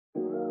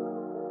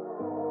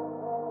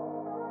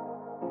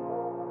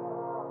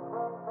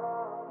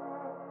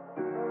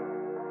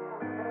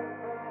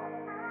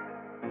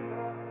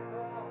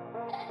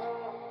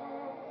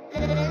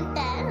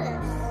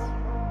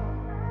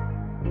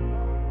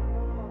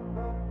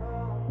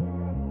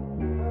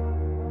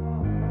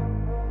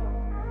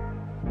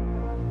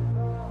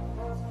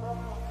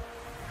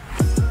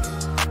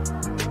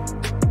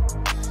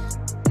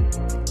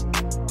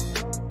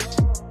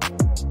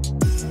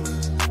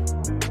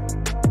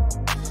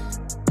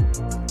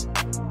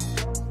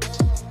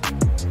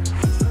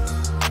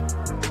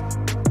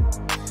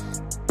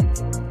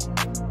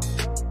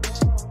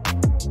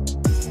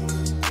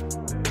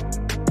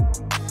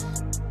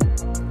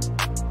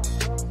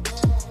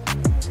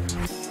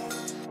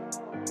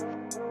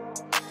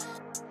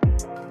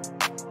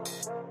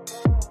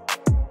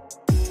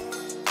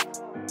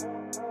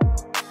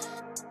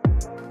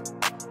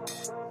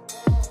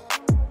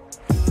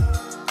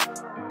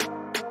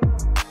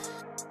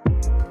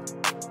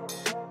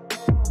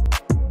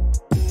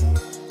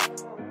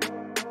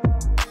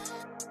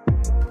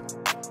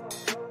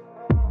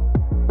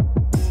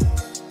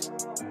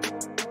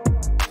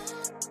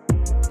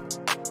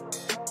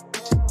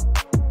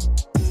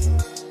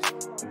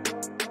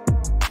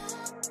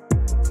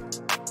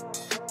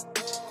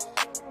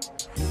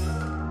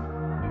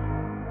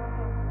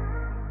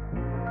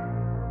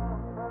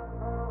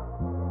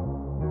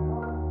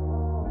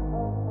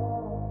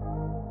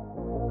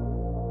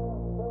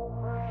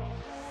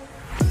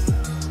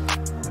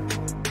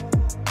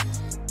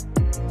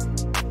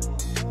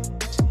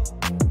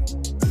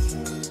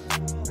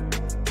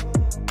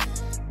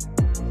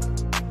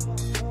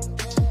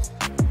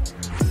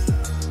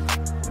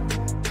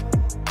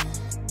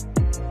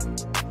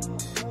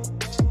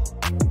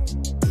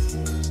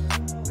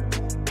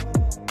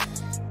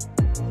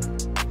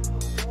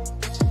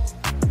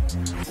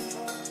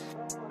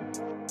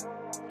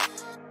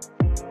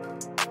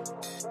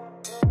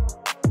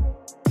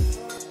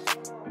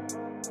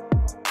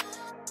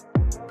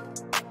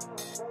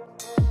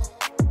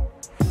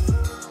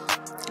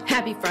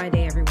Happy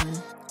Friday, everyone.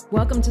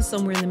 Welcome to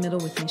Somewhere in the Middle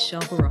with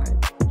Michelle Berard.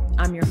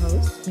 I'm your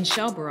host,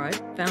 Michelle Berard,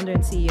 founder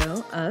and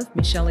CEO of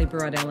Michelle A.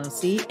 Berard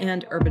LLC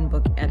and Urban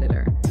Book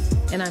Editor.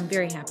 And I'm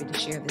very happy to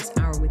share this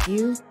hour with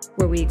you,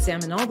 where we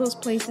examine all those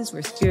places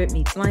where spirit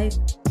meets life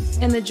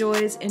and the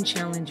joys and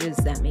challenges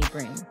that may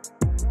bring.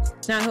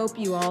 Now, I hope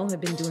you all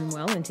have been doing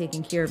well and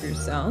taking care of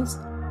yourselves.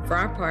 For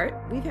our part,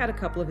 we've had a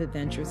couple of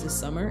adventures this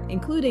summer,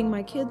 including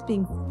my kids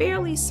being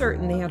fairly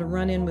certain they had a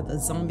run-in with a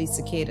zombie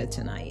cicada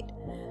tonight.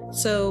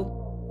 So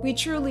we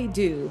truly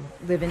do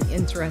live in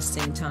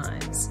interesting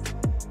times.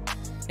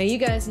 Now, you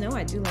guys know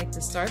I do like to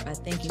start by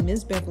thanking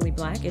Ms. Beverly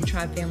Black and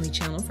Tribe Family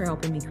Channel for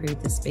helping me create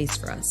this space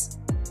for us.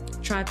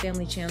 Tribe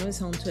Family Channel is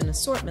home to an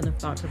assortment of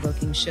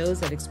thought-provoking shows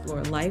that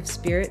explore life,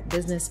 spirit,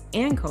 business,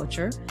 and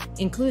culture,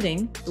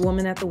 including The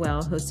Woman at the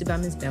Well, hosted by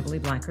Ms. Beverly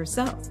Black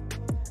herself.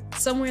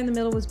 Somewhere in the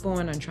Middle was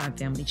born on Tribe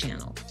Family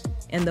Channel,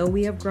 and though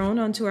we have grown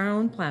onto our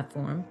own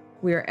platform,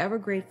 we are ever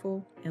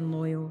grateful and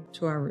loyal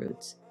to our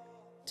roots.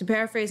 To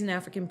paraphrase an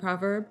African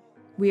proverb,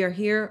 we are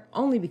here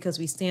only because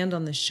we stand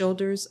on the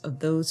shoulders of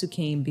those who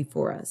came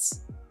before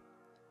us.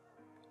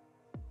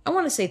 I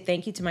want to say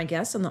thank you to my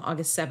guests on the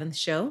August 7th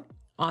show,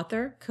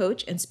 author,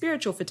 coach, and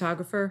spiritual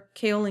photographer,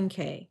 Kaolin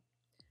K.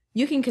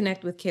 You can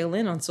connect with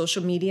Kaolin on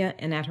social media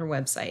and at her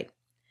website.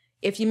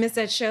 If you missed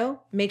that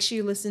show, make sure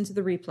you listen to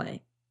the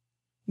replay.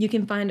 You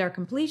can find our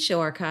complete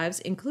show archives,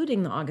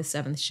 including the August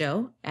 7th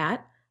show,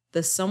 at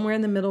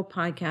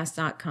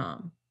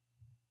thesomewhereinthemiddlepodcast.com.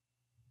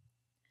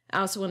 I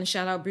also want to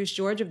shout out Bruce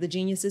George of the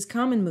Genius is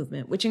Common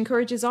movement, which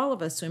encourages all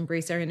of us to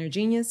embrace our inner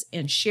genius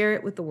and share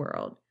it with the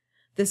world.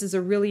 This is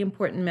a really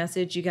important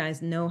message. You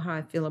guys know how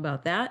I feel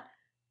about that,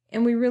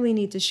 and we really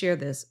need to share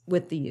this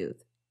with the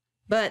youth.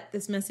 But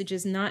this message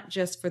is not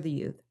just for the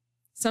youth.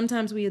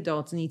 Sometimes we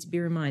adults need to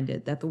be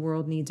reminded that the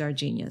world needs our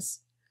genius.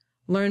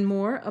 Learn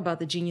more about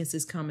the Genius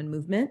is Common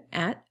movement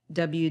at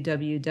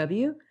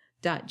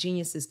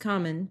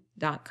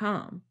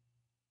www.geniusiscommon.com.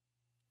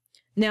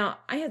 Now,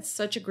 I had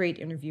such a great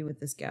interview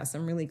with this guest.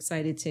 I'm really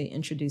excited to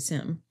introduce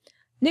him.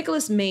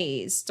 Nicholas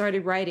Mays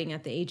started writing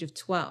at the age of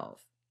 12,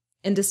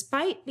 and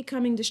despite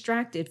becoming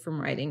distracted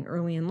from writing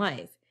early in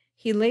life,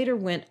 he later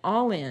went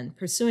all in,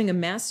 pursuing a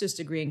master's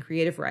degree in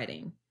creative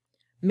writing.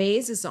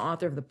 Mays is the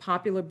author of the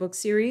popular book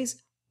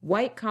series,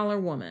 White Collar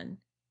Woman.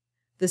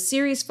 The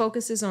series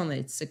focuses on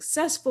the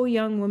successful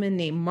young woman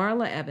named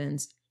Marla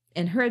Evans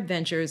and her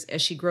adventures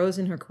as she grows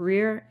in her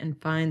career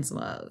and finds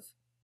love.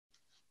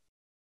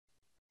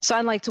 So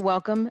I'd like to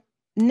welcome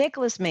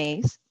Nicholas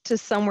Mays to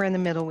Somewhere in the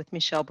Middle with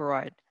Michelle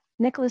Berard.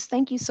 Nicholas,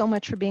 thank you so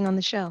much for being on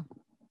the show.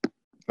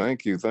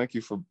 Thank you. Thank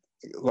you for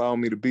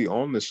allowing me to be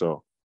on the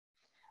show.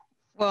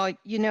 Well,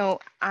 you know,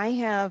 I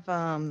have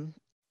a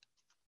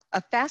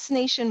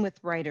fascination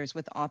with writers,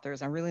 with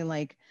authors. I really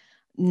like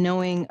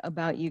knowing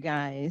about you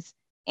guys.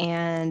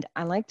 And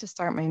I like to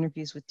start my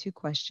interviews with two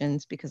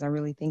questions because I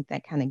really think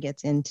that kind of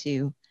gets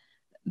into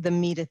the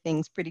meat of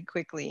things pretty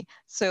quickly.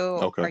 So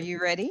Okay. Are you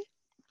ready?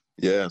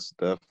 Yes,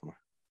 definitely.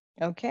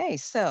 Okay,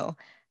 so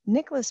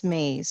Nicholas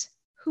Mays,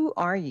 who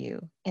are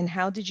you and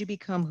how did you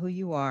become who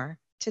you are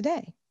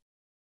today?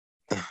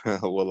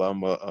 Well,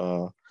 I'm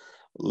a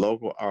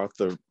local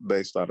author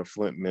based out of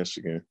Flint,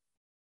 Michigan.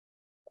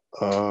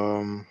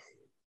 As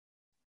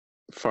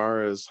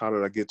far as how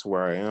did I get to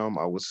where I am,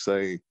 I would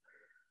say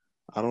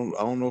I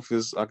don't know if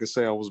I could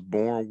say I was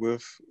born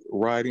with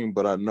writing,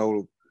 but I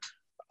know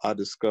I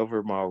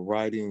discovered my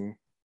writing,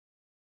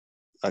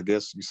 I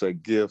guess you say,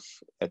 gift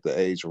at the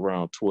age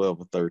around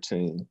 12 or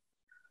 13.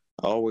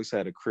 I always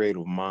had a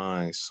creative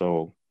mind.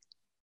 So,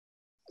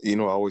 I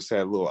always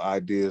had little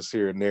ideas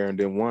here and there. And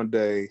then one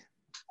day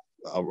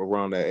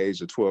around that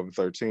age of 12 or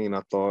 13,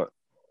 I thought,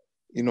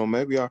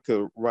 maybe I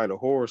could write a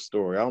horror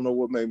story. I don't know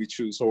what made me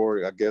choose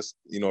horror. I guess,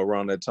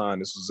 around that time,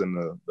 this was in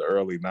the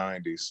early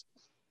 90s.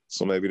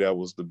 So maybe that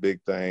was the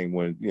big thing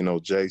when,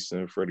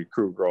 Jason, Freddy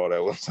Krueger, all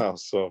that was out.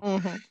 So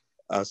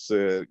I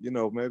said,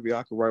 maybe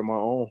I could write my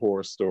own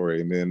horror story.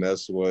 And then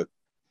that's what,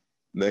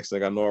 next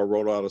thing I know, I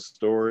wrote out a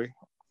story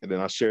and then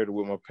I shared it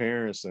with my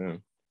parents.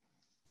 And,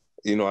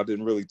 I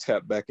didn't really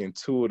tap back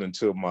into it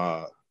until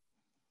my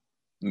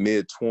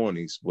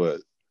mid-20s,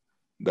 but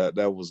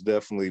that was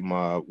definitely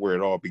where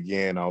it all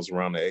began. I was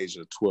around the age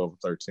of 12 or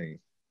 13.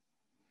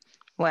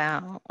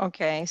 Wow.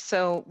 Okay.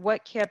 So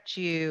what kept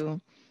you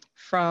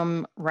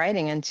from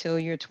writing until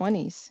your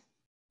 20s?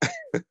 I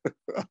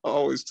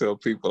always tell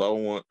people I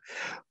don't want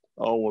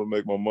to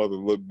make my mother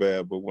look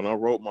bad, but when I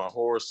wrote my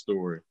horror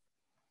story,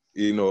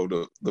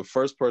 the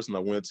first person I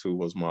went to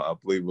was I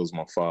believe it was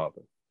my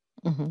father.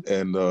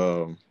 And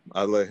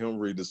I let him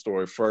read the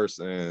story first,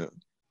 and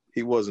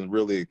he wasn't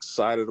really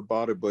excited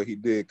about it, but he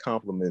did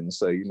compliment and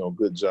say,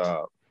 good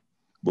job.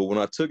 But when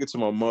I took it to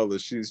my mother,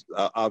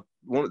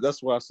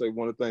 that's why I say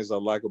one of the things I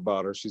like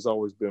about her, she's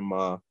always been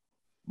my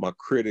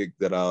critic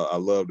that I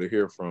love to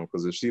hear from,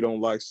 because if she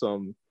don't like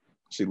something,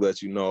 she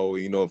lets you know.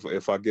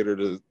 If I get her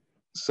to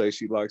say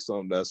she likes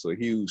something, that's a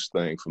huge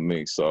thing for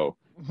me. So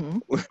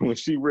when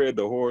she read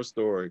the horror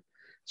story,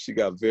 she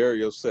got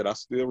very upset. I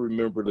still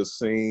remember the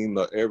scene,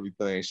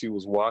 everything. She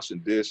was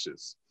washing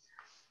dishes,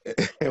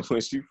 And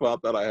when she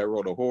found out I had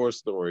wrote a horror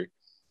story,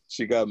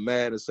 she got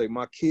mad and said,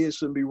 my kids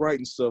shouldn't be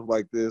writing stuff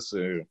like this.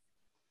 And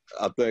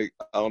I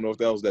don't know if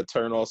that was that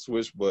turn off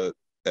switch, but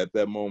at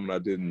that moment I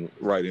didn't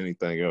write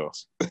anything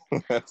else.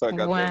 After I got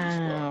that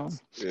Wow.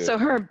 response. Yeah. So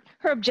her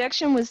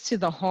objection was to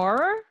the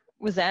horror?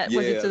 Was it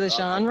to the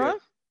genre?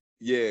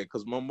 Yeah,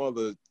 because my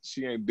mother,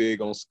 she ain't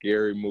big on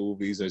scary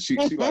movies, and she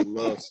like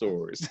love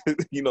stories.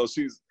 You know,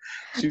 she's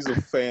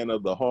a fan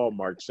of the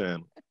Hallmark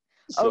Channel.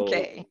 So,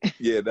 okay.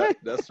 yeah,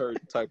 that's her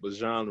type of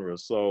genre.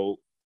 So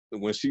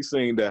when she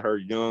seen that her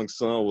young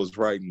son was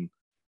writing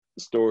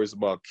stories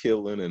about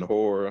killing and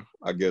horror,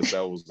 I guess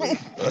that was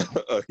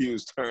a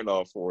huge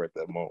turnoff for her at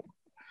that moment.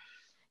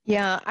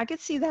 Yeah, I could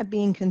see that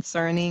being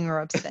concerning or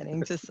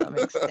upsetting to some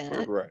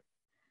extent. Right.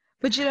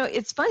 But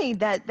it's funny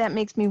that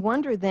makes me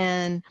wonder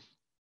then,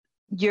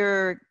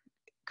 your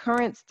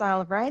current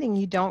style of writing,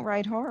 you don't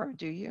write horror,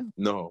 do you?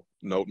 No,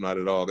 nope, not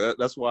at all.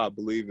 That's why I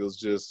believe it was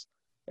just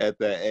at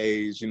that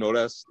age,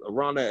 that's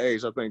around that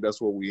age, I think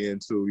that's what we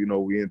into.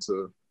 We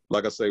into,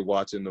 like I say,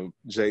 watching the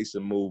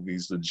Jason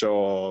movies, the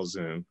Jaws,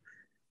 and,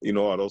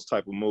 all those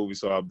type of movies.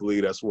 So I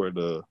believe that's where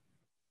the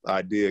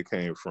idea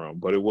came from.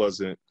 But it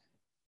wasn't,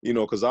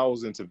 because I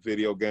was into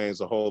video games,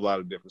 a whole lot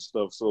of different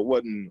stuff. So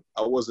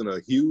I wasn't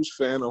a huge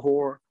fan of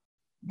horror,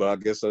 but I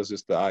guess that's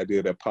just the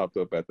idea that popped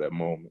up at that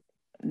moment.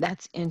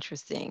 That's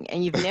interesting.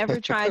 And you've never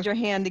tried your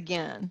hand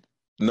again?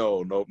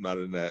 No, nope, not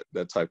in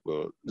that type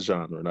of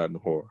genre, not in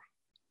horror.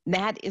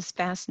 That is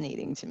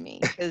fascinating to me,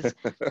 because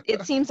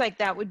it seems like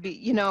that would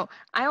be,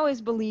 I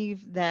always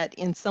believe that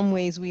in some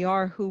ways we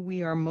are who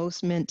we are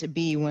most meant to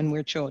be when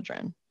we're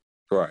children.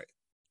 Right.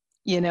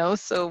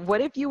 So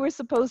what if you were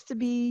supposed to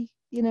be,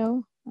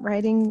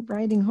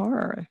 writing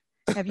horror?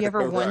 Have you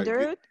ever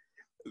wondered?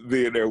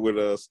 Being there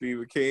with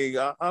Stephen King,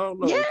 I don't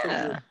know.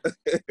 Yeah.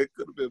 It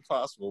could have been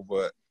possible,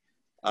 but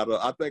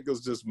I think it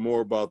was just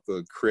more about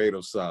the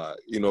creative side,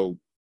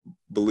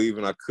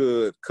 believing I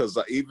could, because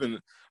even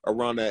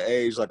around that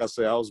age, like I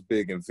say, I was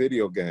big in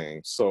video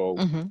games. So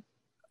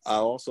I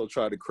also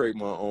tried to create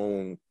my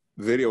own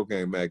video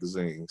game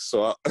magazine.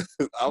 So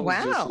I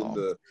was just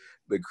in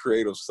the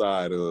creative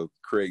side of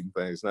creating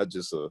things, not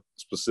just a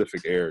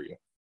specific area.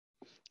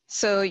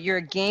 So you're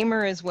a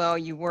gamer as well.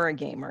 You were a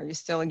gamer. Are you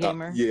still a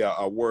gamer? Yeah,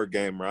 I were a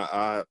gamer.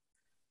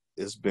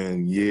 It's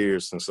been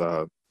years since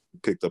I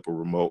picked up a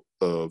remote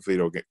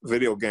video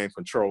game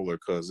controller,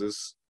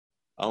 because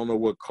I don't know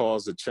what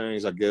caused the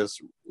change. I guess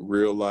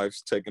real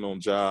life's taking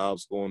on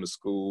jobs, going to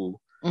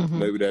school.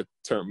 Maybe that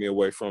turned me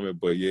away from it.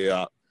 But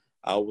yeah,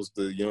 I was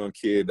the young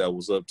kid that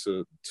was up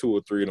to 2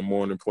 or 3 in the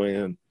morning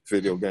playing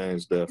video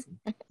games, definitely.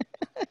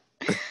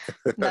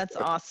 That's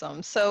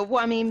awesome. So,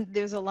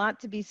 there's a lot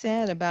to be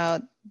said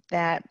about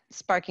that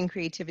sparking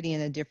creativity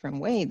in a different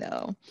way,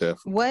 though.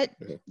 Definitely. What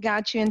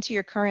got you into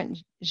your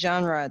current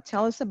genre?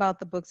 Tell us about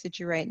the books that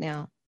you write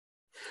now.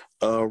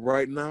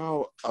 Right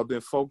now, I've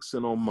been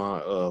focusing on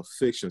my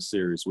fiction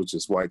series, which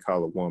is White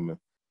Collar Woman.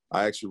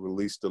 I actually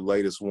released the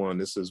latest one.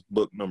 This is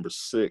book number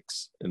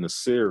 6 in the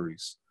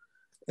series,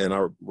 and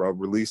I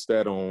released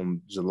that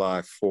on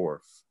July 4th.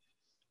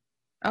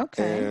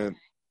 Okay.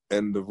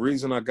 And the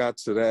reason I got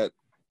to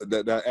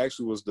that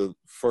actually was the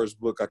first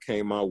book I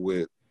came out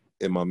with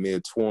in my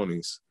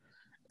mid-20s.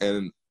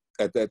 And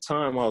at that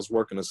time, I was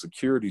working a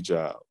security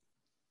job.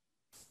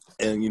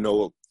 And,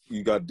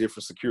 you got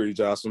different security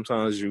jobs.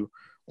 Sometimes you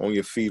on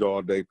your feet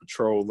all day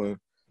patrolling.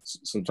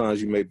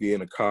 Sometimes you may be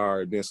in a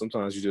car. And then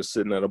sometimes you're just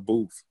sitting at a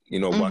booth,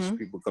 watching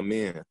people come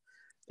in.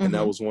 And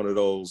that was one of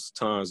those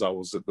times I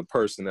was the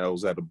person that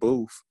was at a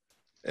booth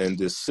and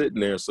just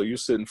sitting there. So you're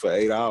sitting for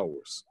 8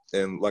 hours.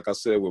 And like I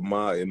said, with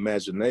my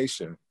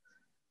imagination,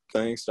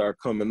 things start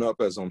coming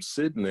up as I'm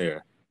sitting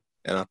there.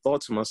 And I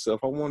thought to myself,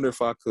 I wonder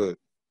if I could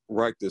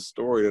write this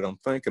story that I'm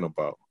thinking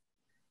about.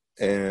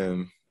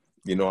 And,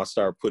 I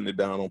started putting it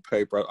down on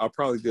paper. I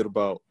probably did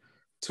about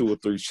 2 or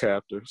 3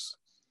 chapters.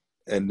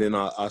 And then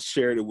I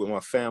shared it with my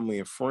family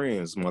and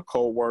friends, my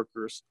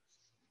coworkers.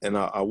 And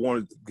I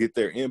wanted to get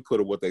their input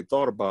of what they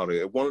thought about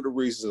it. And one of the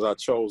reasons I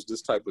chose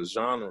this type of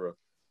genre,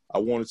 I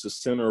wanted to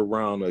center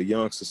around a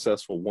young,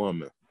 successful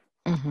woman.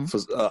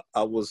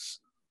 I was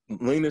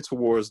leaning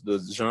towards the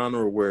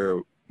genre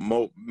where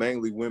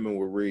mainly women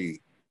would read.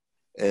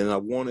 And I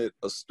wanted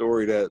a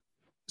story that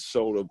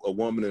showed a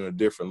woman in a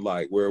different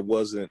light, where it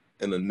wasn't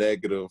in a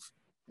negative.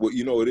 Well,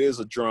 it is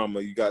a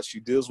drama. She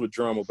deals with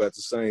drama, but at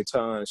the same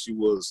time, she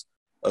was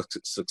a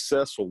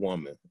successful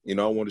woman.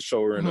 I want to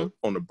show her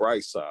on the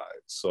bright side.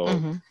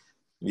 So,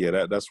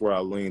 yeah, that's where I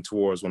leaned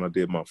towards when I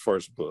did my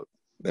first book.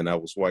 And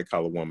that was White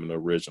Collar Woman, the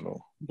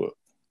original book.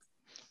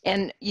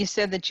 And you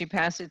said that you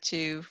passed it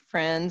to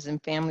friends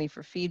and family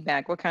for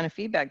feedback. What kind of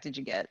feedback did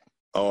you get?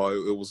 Oh,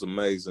 it was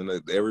amazing.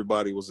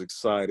 Everybody was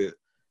excited,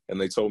 and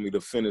they told me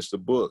to finish the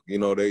book.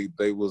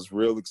 They was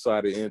real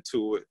excited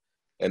into it,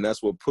 and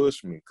that's what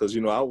pushed me, because,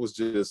 I was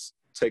just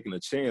taking a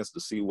chance to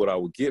see what I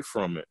would get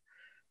from it.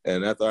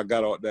 And after I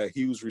got all that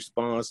huge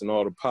response and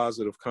all the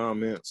positive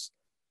comments,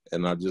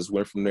 and I just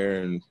went from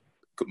there and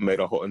made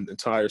a whole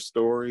entire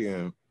story,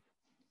 and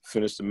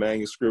finished the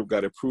manuscript,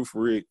 got it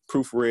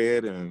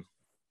proofread, and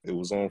it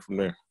was on from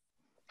there.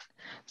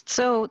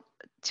 So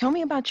tell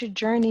me about your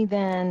journey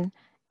then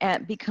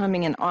at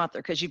becoming an author,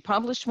 because you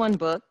published one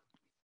book.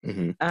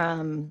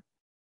 Mm-hmm.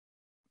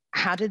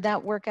 How did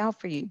that work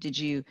out for you? Did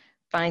you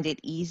find it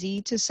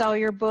easy to sell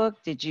your book?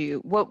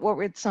 What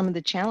were some of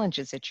the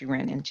challenges that you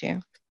ran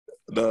into?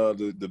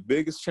 The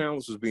biggest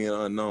challenge was being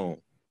unknown,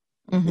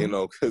 you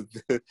know, because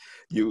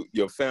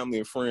your family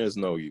and friends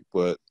know you,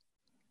 but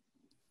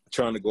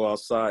trying to go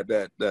outside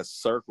that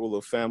circle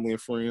of family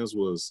and friends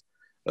was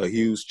a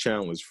huge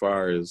challenge as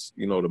far as,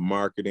 you know, the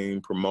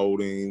marketing,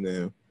 promoting,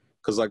 and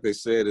because like they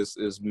said,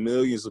 it's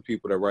millions of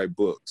people that write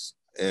books,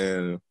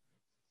 and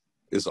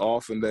it's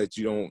often that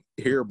you don't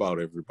hear about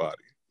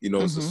everybody. You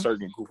know, it's a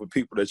certain group of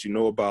people that you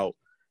know about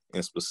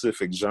in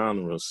specific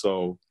genres.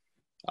 So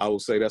I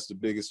would say that's the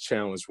biggest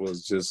challenge,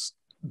 was just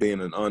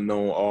being an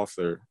unknown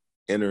author,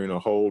 entering a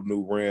whole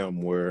new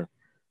realm where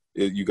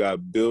you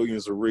got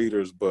billions of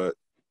readers, but,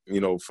 you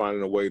know,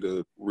 finding a way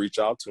to reach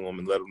out to them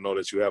and let them know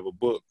that you have a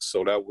book.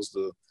 So that was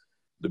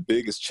the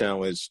biggest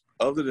challenge.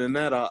 Other than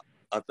that, I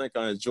think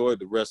I enjoyed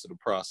the rest of the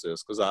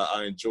process, because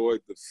I enjoyed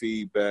the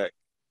feedback,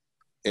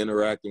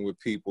 interacting with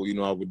people. You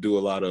know, I would do a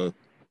lot of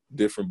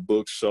different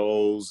book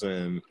shows,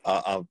 and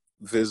I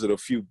visit a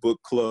few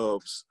book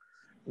clubs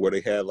where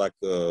they had like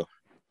a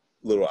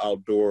little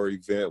outdoor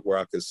event where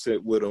I could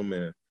sit with them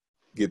and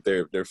get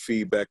their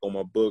feedback on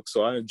my book.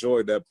 So I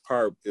enjoyed that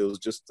part. It was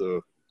just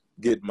to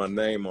get my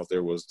name out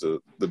there was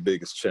the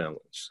biggest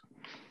challenge.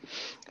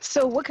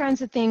 So what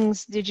kinds of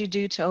things did you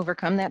do to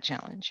overcome that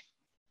challenge?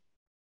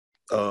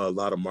 A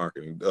lot of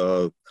marketing.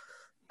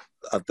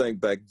 I think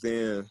back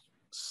then,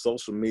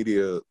 social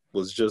media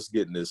was just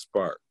getting its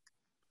spark.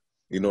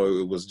 You know,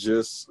 it was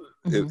just,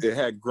 it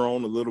had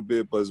grown a little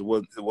bit, but it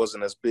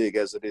wasn't as big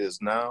as it is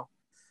now.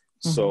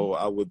 So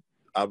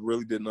I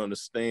really didn't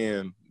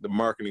understand the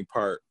marketing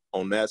part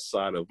on that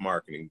side of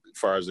marketing, as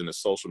far as in the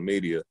social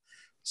media.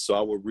 So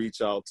I would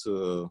reach out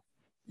to,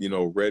 you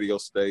know, radio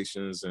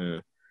stations,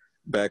 and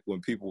back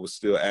when people were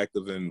still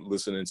active and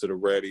listening to the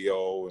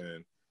radio,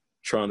 and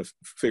trying to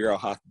figure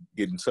out how to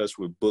get in touch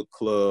with book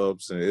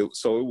clubs. And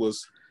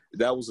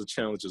that was a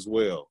challenge as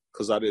well,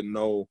 because I didn't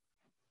know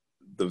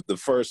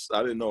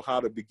I didn't know how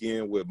to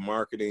begin with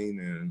marketing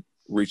and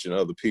reaching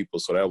other people.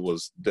 So that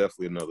was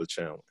definitely another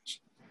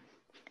challenge.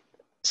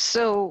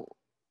 So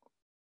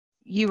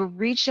you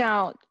reach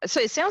out. So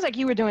it sounds like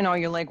you were doing all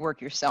your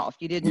legwork yourself.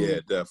 You didn't. Yeah,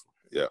 definitely.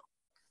 Yeah.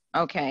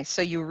 Okay.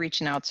 So you were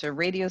reaching out to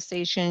radio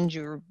stations,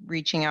 you were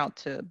reaching out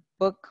to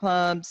book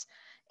clubs.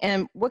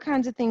 And what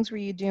kinds of things were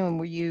you doing?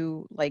 Were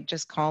you like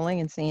just calling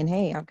and saying,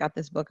 hey, I've got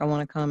this book, I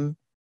want to come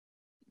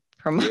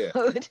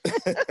promote?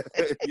 Yeah.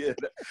 Yeah.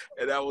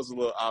 And that was a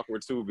little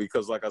awkward too,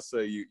 because like I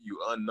say, you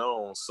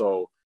unknown.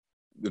 So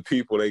the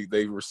people,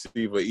 they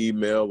receive an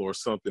email or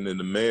something in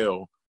the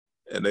mail,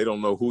 and they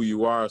don't know who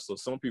you are. So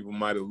some people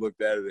might have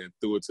looked at it and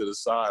threw it to the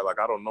side. Like,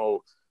 I don't know,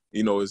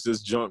 you know, is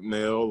this junk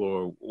mail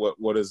or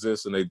what is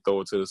this? And they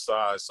throw it to the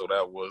side. So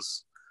that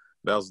was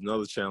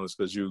another challenge,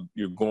 because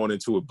you're going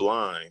into it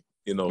blind,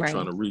 you know,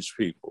 trying to reach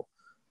people.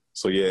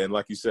 So yeah, and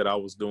like you said, I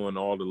was doing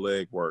all the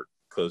legwork,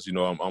 because, you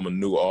know, I'm a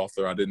new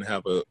author. I didn't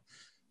have a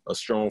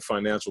strong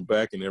financial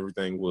backing.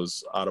 Everything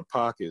was out of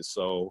pocket.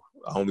 So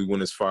I only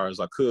went as far as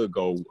I could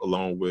go,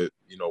 along with,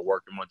 you know,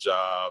 working my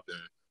job and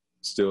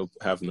still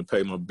having to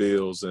pay my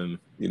bills and,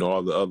 you know,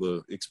 all the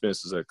other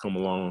expenses that come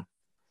along.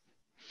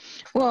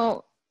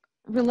 Well,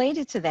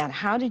 related to that,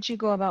 how did you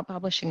go about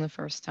publishing the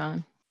first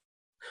time?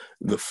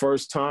 The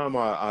first time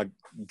I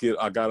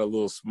got a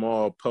little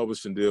small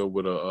publishing deal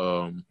with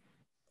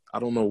I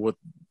don't know what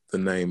the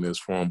name is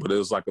for them, but it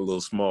was like a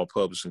little small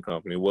publishing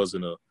company. It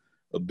wasn't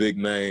a big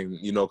name,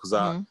 you know,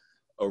 because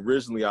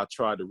originally I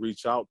tried to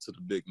reach out to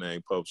the big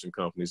name publishing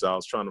companies. I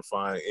was trying to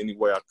find any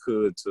way I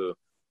could to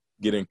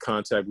get in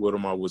contact with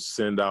them. I would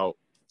send out,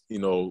 you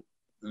know,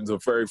 the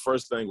very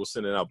first thing was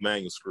sending out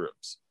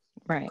manuscripts,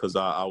 because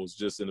I was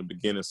just in the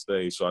beginning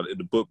stage. So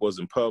the book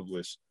wasn't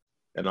published,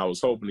 and I was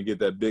hoping to get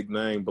that big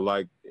name. But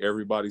like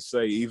everybody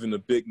say, even the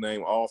big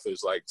name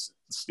authors like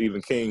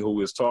Stephen King, who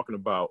was talking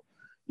about,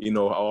 you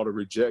know, all the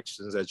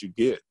rejections that you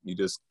get, you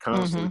just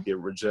constantly get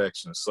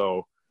rejection.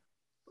 So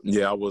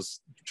yeah, I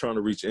was trying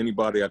to reach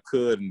anybody I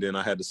could, and then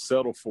I had to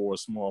settle for a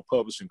small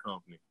publishing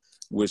company,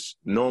 which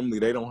normally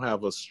they don't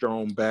have a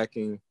strong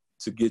backing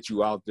to get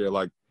you out there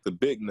like the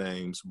big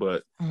names,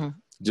 but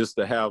just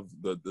to have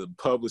the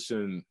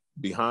publishing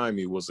behind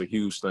me was a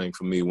huge thing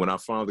for me. When I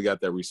finally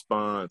got that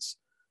response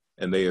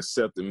and they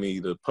accepted me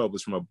to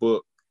publish my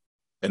book,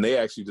 and they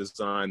actually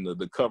designed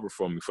the cover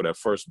for me for that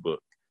first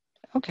book.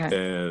 Okay.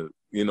 And,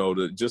 you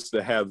know, just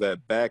to have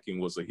that backing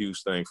was a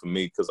huge thing for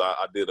me, because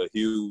I did a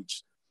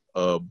huge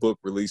book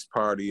release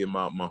party in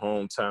my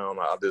hometown.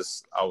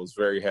 I was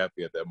very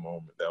happy at that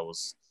moment. That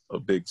was a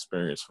big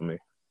experience for me.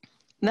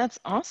 That's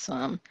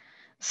awesome.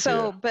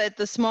 So, but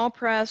the small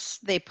press,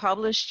 they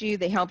published you,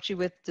 they helped you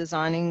with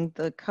designing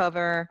the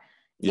cover.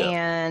 Yeah.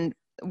 And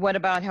what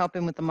about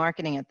helping with the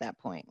marketing at that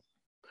point?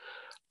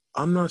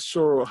 I'm not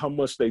sure how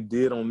much they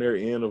did on their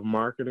end of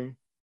marketing.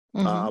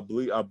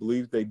 Mm-hmm. I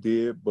believe they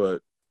did,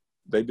 but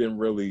they didn't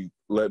really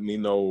let me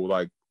know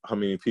like how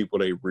many people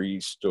they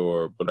reached,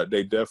 but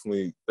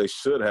they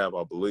should have,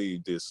 I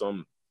believe, did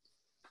some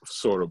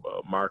sort of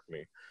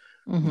marketing.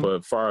 Mm-hmm. But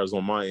as far as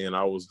on my end,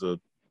 I was the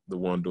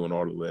one doing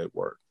all the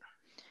legwork.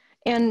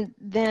 And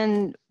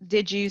then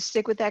did you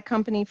stick with that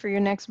company for your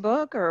next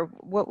book, or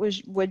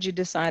what'd you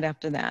decide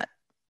after that?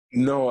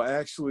 No,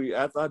 actually,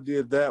 after I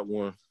did that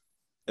one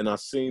and I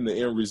seen the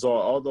end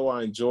result, although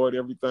I enjoyed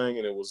everything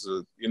and it was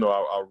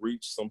I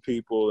reached some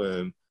people,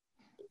 and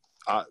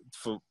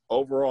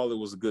overall it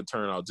was a good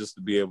turnout just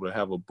to be able to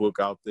have a book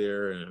out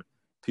there and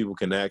people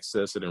can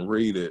access it and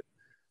read it.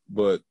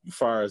 But as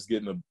far as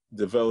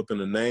developing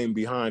a name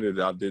behind it,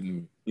 I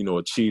didn't,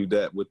 achieve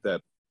that with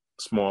that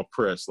small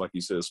press, like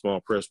you said,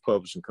 small press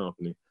publishing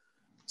company.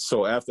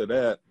 So after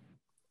that,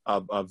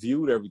 I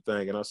viewed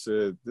everything and I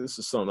said, this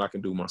is something I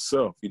can do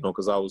myself,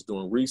 because I was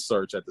doing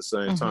research at the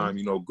same time,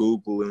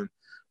 Googling,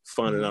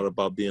 finding out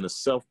about being a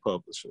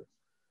self-publisher.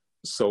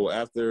 So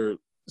after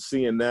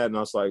seeing that, and I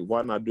was like,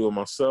 why not do it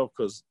myself?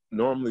 Because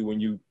normally when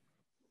you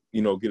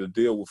get a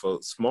deal with a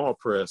small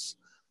press,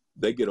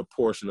 they get a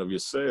portion of your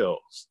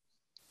sales.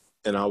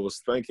 And I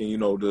was thinking,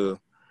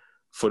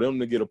 for them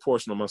to get a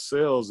portion of my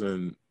sales,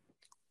 and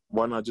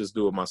why not just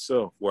do it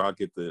myself where I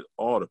get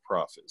all the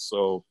profit?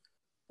 So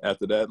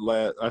after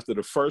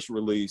the first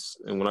release,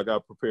 and when I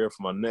got prepared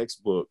for my next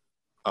book,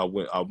 I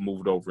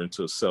moved over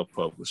into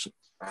self-publishing.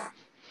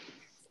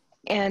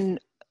 And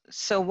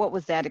so what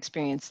was that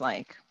experience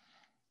like?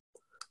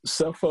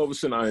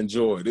 Self-publishing, I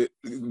enjoyed it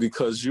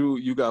because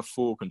you got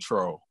full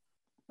control.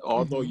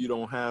 Although you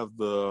don't have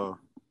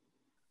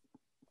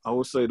I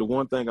would say the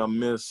one thing I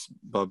miss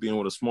by being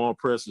with a small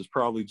press is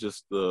probably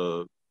just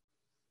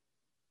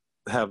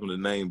having a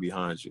name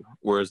behind you,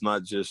 where it's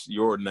not just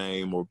your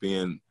name or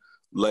being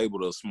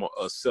labeled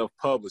a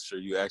self-publisher.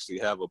 You actually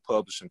have a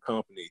publishing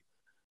company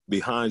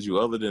behind you.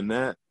 Other than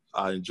that,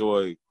 I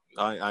enjoy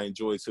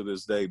to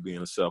this day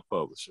being a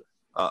self-publisher.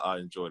 I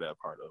enjoy that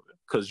part of it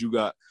because you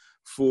got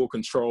full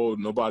control.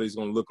 Nobody's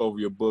going to look over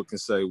your book and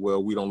say,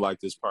 well, we don't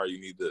like this part.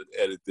 You need to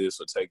edit this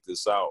or take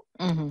this out.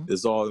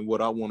 It's all in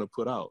what I want to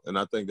put out. And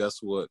I think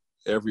that's what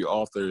every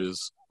author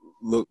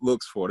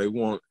looks for. They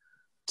want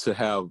to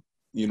have,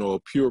 a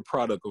pure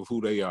product of who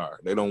they are.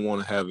 They don't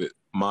want to have it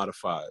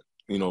modified,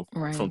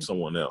 from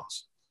someone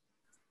else.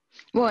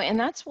 Well, and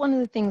that's one of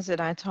the things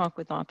that I talk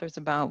with authors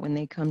about when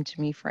they come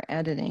to me for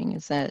editing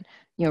is that,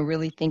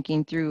 really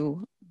thinking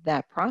through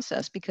that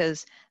process,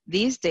 because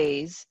these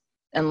days,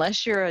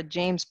 unless you're a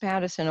James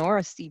Patterson or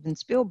a Steven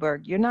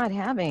Spielberg, you're not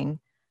having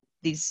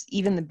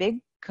even the big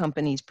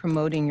companies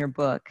promoting your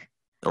book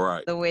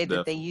the way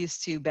that they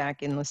used to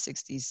back in the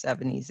 60s,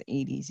 70s,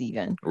 80s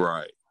even.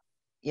 Right.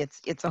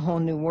 It's a whole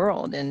new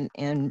world,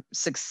 and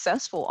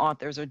successful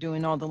authors are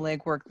doing all the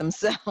legwork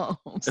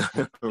themselves.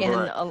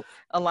 And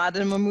a lot of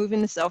them are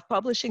moving to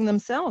self-publishing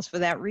themselves for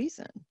that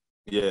reason.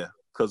 Yeah,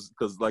 because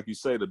like you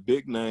say, the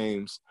big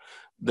names,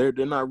 they're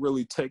not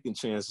really taking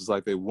chances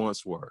like they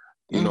once were.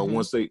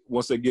 Once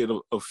they get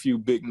a few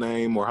big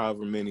name or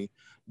however many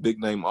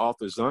big name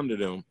authors under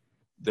them,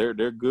 they're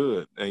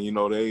good. And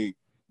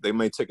they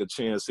may take a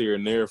chance here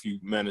and there if you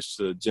manage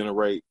to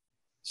generate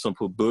some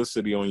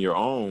publicity on your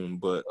own,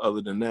 but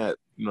other than that,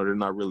 they're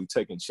not really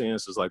taking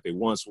chances like they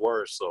once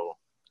were. So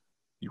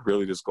you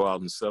really just go out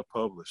and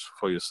self-publish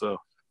for yourself.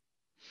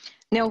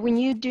 Now, when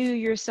you do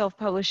your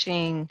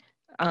self-publishing,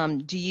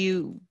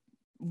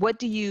 what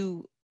do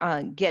you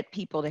get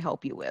people to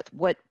help you with?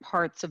 What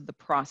parts of the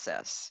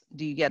process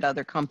do you get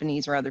other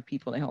companies or other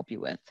people to help you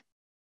with?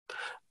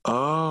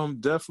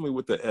 Definitely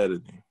with the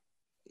editing,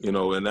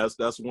 and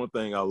that's one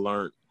thing I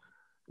learned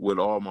with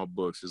all my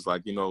books is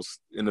like,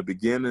 in the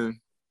beginning,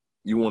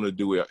 you want to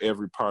do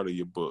every part of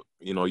your book.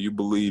 You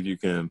believe you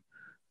can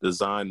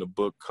design the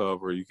book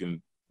cover, you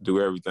can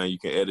do everything, you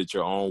can edit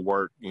your own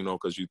work,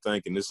 because you're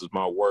thinking this is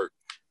my work,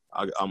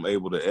 I'm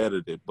able to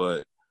edit it.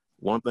 But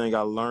one thing I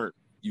learned,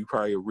 you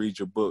probably read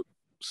your book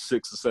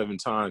 6 or 7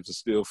 times and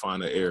still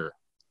find an error.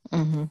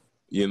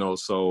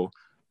 So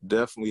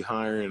definitely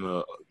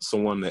hiring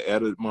someone to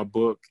edit my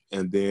book,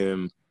 and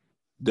then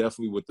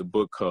definitely with the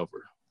book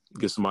cover,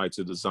 get somebody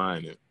to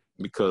design it,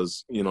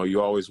 because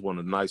you always want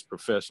a nice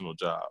professional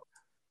job.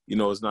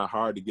 It's not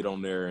hard to get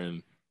on there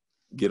and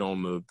get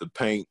on the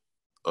paint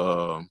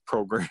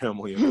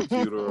program on your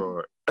computer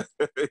or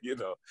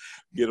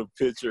get a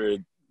picture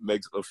and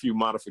make a few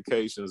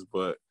modifications,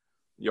 but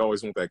you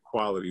always want that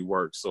quality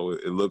work so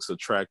it looks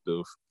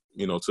attractive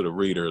to the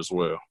reader as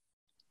well.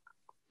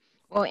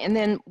 Well, and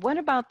then what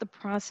about the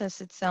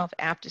process itself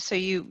after? So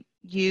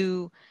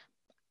you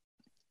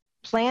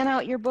plan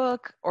out your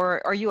book,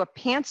 or are you a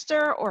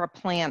pantser or a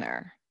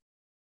planner?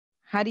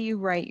 How do you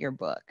write your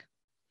book?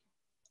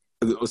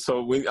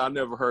 So I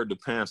never heard the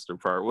pantser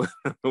part.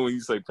 When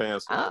you say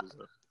pantser,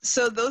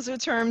 so those are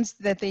terms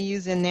that they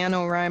use in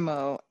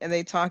NaNoWriMo, and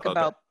they talk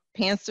about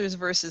pantsers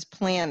versus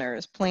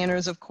planners.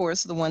 Planners, of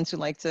course, are the ones who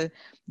like to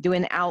do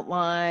an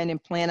outline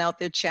and plan out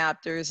their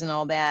chapters and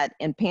all that.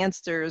 And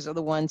pantsers are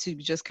the ones who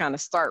just kind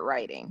of start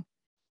writing.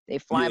 They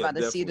fly by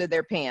the seat of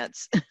their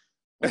pants.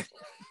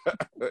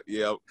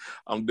 Yeah,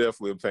 I'm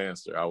definitely a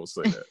pantser. I would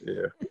say that.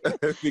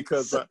 Yeah,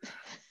 because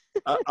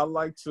I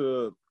like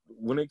to,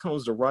 when it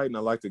comes to writing, I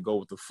like to go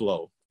with the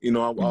flow. I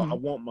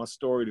want my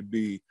story to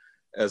be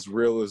as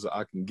real as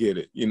I can get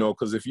it.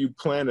 Because if you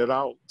plan it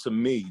out, to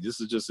me,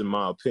 this is just in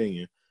my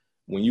opinion,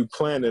 when you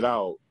plan it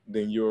out,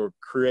 then you're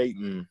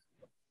creating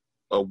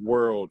a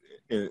world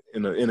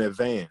in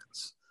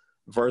advance.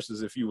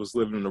 Versus if you was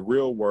living in the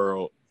real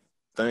world,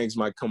 things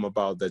might come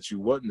about that you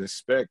wasn't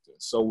expecting.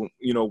 So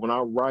when I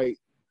write,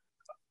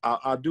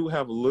 I do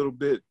have a little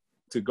bit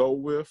to go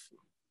with,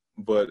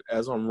 but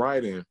as I'm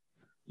writing,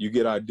 you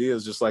get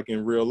ideas just like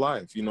in real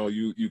life.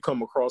 You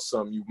come across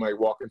something, you might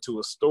walk into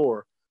a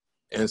store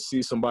and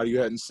see somebody you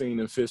hadn't seen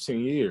in 15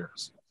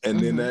 years. And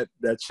then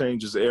that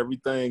changes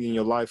everything in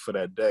your life for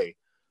that day.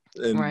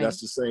 And Right.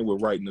 that's the same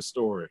with writing a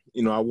story.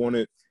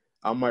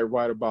 I might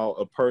write about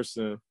a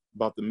person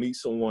about to meet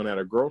someone at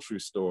a grocery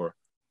store,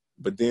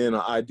 but then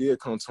an idea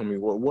comes to me,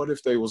 well, what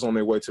if they was on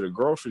their way to the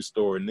grocery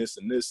store and this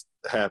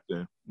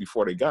happened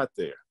before they got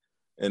there?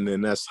 And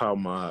then that's how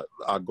my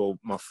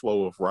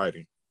flow of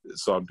writing.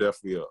 So I'm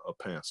definitely a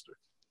pantser.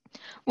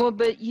 Well,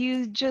 but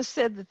you just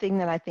said the thing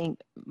that I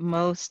think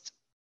most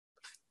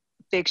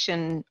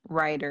fiction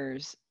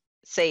writers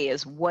say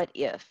is what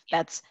if.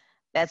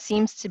 That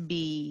seems to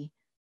be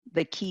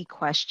the key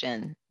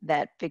question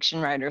that fiction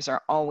writers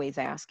are always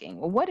asking.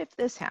 Well, what if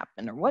this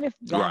happened, or what if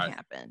that Right.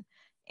 happened?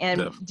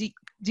 And Definitely.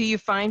 do you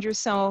find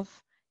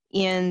yourself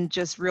in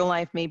just real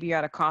life, maybe you're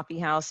at a coffee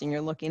house and you're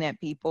looking at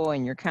people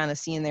and you're kind of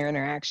seeing their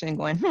interaction and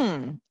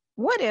going,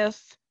 what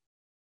if?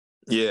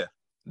 Yeah,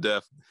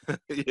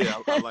 definitely. Yeah,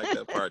 I like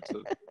that part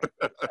too.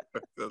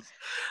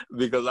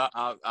 because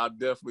I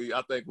definitely,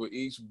 I think with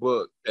each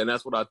book, and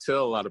that's what I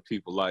tell a lot of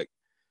people, like,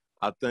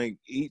 I think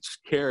each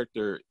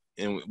character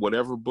in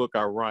whatever book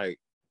I write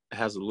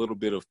has a little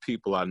bit of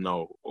people I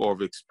know or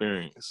of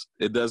experience.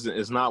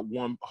 It's not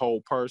one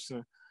whole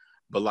person,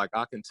 but like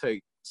I can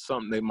take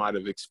something they might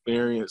have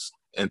experienced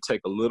and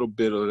take a little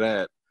bit of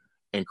that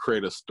and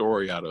create a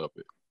story out of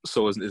it.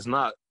 So it's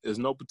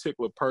no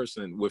particular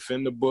person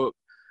within the book,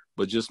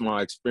 but just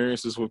my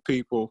experiences with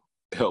people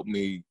help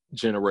me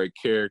generate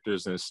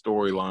characters and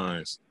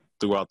storylines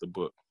throughout the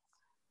book.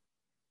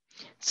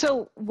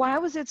 So why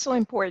was it so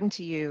important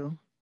to you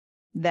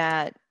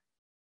that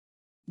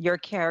your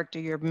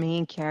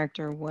main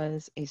character,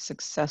 was a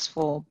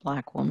successful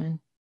Black woman?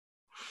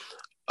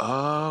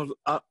 Uh,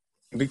 I,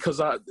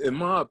 because in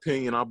my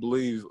opinion, I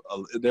believe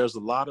there's a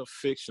lot of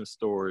fiction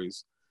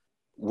stories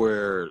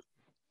where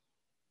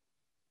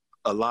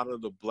a lot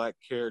of the Black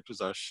characters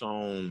are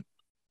shown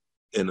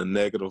in a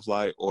negative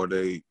light, or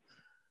you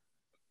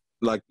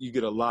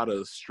get a lot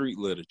of street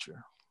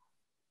literature,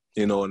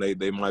 and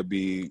they might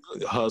be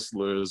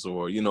hustlers,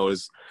 or,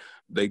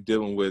 they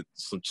dealing with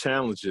some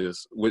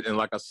challenges. And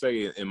like I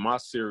say, in my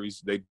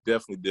series, they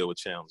definitely deal with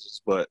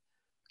challenges, but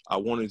I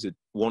wanted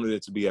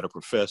it to be at a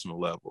professional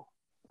level.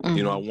 I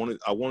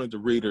wanted the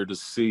reader to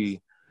see,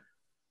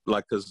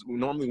 like, because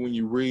normally when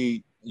you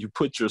read, you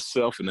put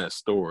yourself in that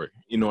story.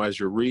 As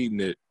you're reading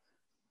it,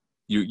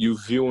 you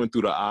viewing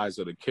through the eyes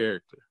of the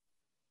character.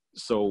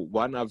 So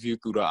why not view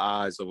through the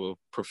eyes of a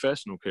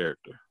professional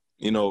character?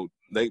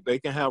 They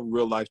can have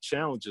real life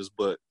challenges,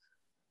 but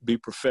be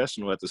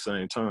professional at the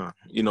same time.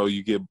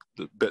 You get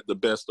the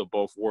best of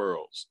both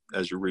worlds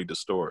as you read the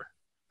story.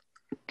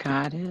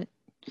 Got it.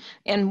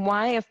 And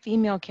why a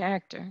female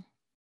character?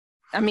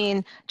 I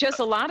mean, just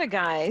a lot of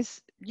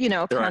guys, kind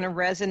Right. of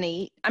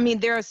resonate. I mean,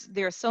 there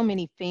are so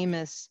many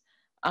famous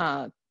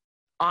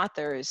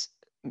authors,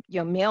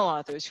 male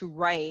authors who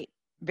write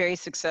very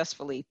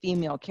successfully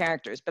female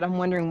characters. But I'm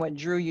wondering what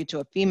drew you to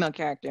a female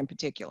character in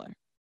particular.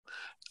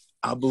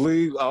 I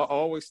believe I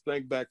always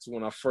think back to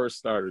when I first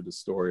started the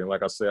story. And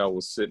like I say, I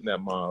was sitting at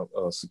my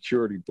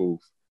security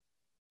booth,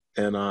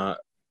 and I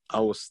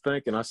was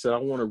thinking, I said, I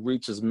want to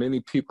reach as many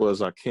people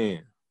as I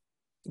can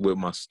with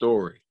my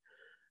story.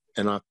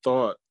 And I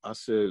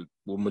said,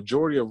 well,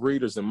 majority of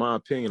readers, in my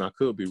opinion, I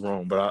could be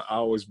wrong, but I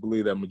always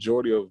believe that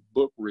majority of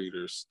book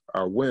readers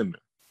are women.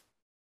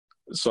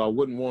 So I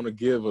wouldn't want to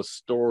give a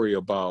story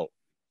about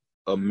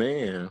a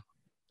man.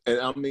 And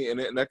I mean,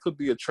 and that could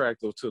be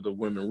attractive to the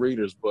women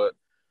readers, but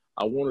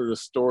I wanted a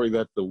story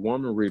that the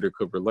woman reader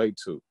could relate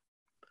to.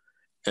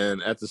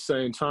 And at the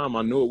same time,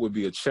 I knew it would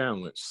be a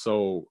challenge.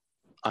 So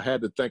I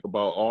had to think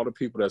about all the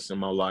people that's in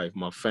my life,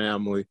 my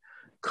family,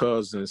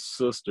 cousins,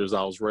 sisters.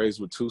 I was raised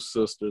with 2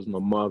 sisters, my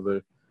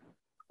mother,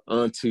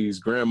 aunties,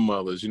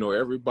 grandmothers,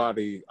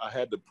 everybody. I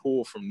had to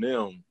pull from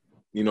them,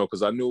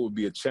 because I knew it would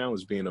be a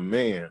challenge being a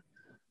man.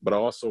 But I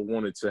also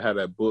wanted to have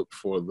that book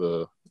for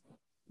the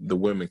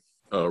women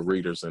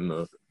readers, and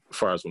as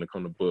far as when it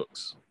comes to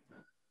books.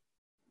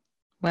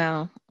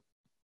 Wow.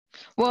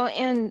 Well,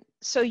 and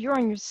so you're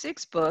on your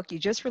 6th book. You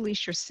just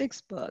released your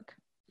 6th book.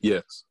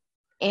 Yes.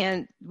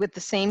 And with the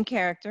same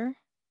character?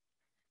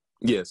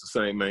 Yes, the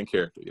same main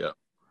character, yeah.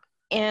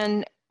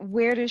 And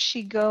where does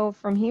she go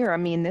from here? I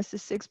mean, this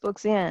is 6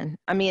 books in.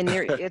 I mean,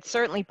 it's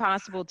certainly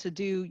possible to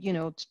do,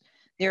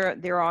 there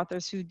are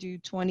authors who do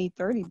 20,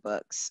 30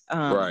 books.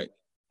 Right.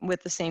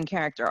 with the same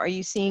character? Are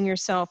you seeing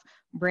yourself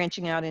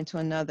branching out into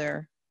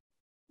another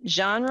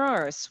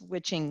genre or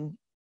switching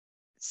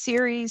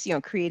series,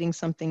 creating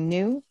something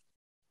new?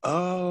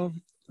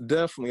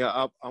 Definitely.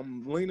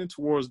 I'm leaning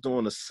towards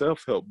doing a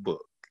self-help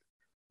book.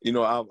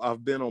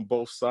 I've been on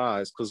both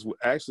sides because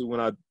actually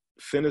when I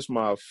finished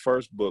my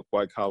first book,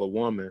 White Collar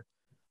Woman,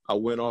 I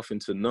went off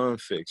into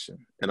nonfiction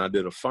and I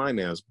did a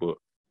finance book.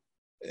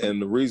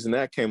 And the reason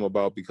that came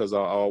about because I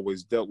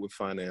always dealt with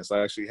finance. I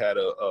actually had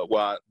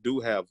I do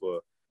have a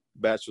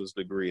bachelor's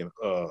degree in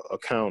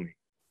accounting.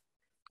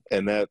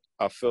 And that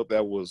I felt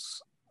that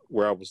was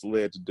where I was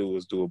led to do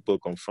a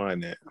book on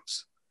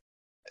finance.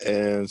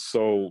 And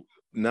so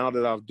now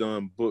that I've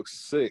done book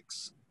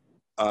 6,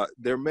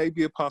 there may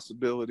be a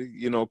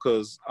possibility,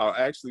 because I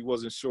actually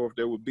wasn't sure if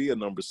there would be a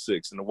number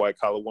 6 in the White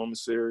Collar Woman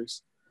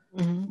series.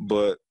 Mm-hmm.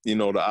 But,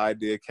 the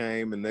idea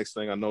came, and next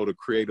thing I know, the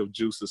creative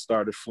juices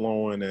started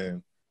flowing,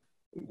 and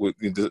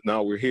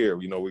now we're here.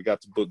 We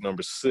got to book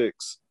number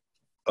 6.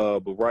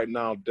 But right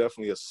now,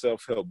 definitely a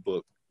self-help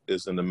book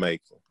is in the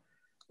making.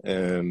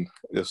 And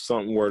if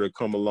something were to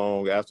come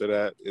along after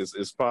that,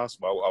 it's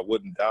possible. I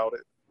wouldn't doubt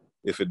it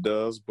if it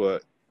does,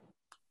 but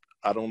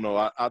I don't know.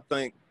 I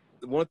think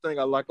the one thing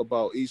I like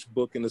about each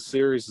book in the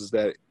series is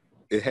that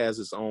it has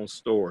its own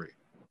story.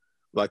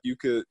 Like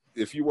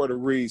if you were to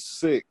read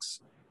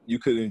 6, you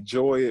could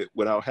enjoy it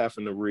without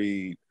having to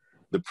read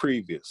the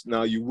previous.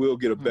 Now you will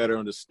get a better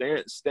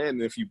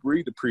understanding if you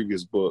read the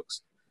previous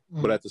books,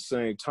 but at the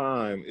same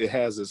time, it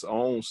has its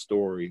own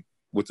story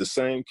with the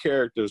same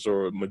characters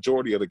or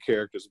majority of the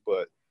characters,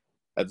 but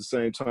at the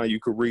same time, you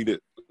could read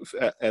it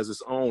as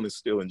its own and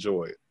still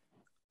enjoy it.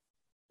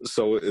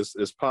 So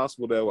it's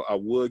possible that I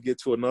would get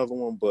to another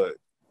one, but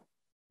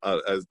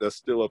that's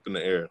still up in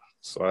the air.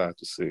 So I have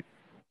to see.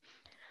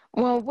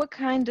 Well, what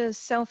kind of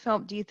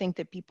self-help do you think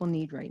that people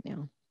need right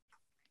now?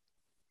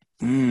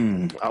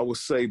 I would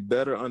say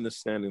better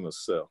understanding of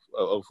self,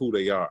 of who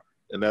they are.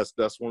 And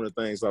that's one of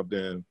the things I've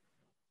been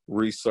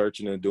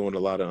researching and doing a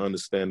lot of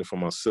understanding for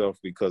myself,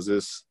 because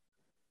it's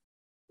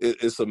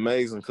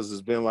amazing, because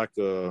it's been like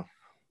a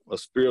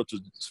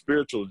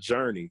spiritual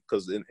journey,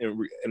 because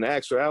in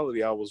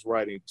actuality I was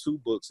writing 2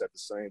 books at the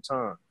same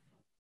time.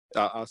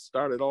 I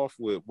started off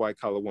with White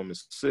Collar Woman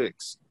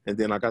 6, and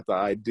then I got the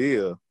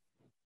idea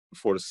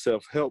for the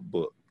self-help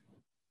book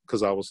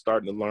because I was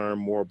starting to learn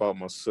more about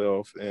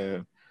myself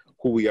and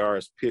who we are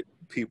as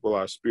people,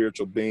 our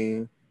spiritual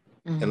being.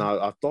 Mm-hmm. And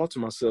I thought to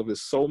myself,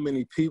 there's so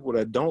many people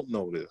that don't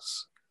know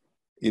this.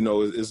 You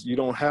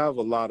don't have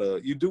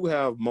you do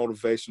have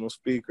motivational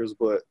speakers,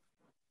 but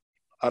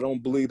I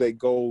don't believe they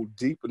go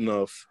deep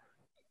enough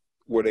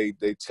where they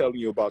telling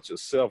you about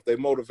yourself. They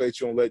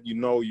motivate you and let you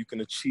know you can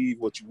achieve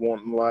what you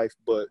want in life,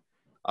 but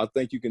I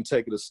think you can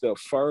take it a step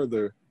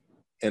further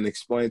and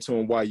explain to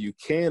them why you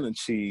can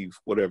achieve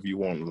whatever you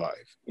want in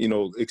life.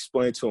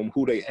 Explain to them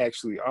who they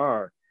actually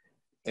are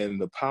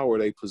and the power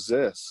they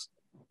possess,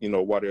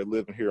 while they're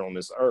living here on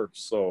this earth.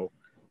 So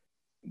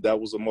that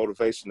was a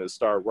motivation to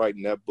start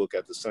writing that book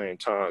at the same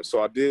time.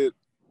 So I did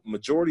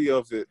majority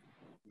of it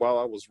while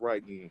I was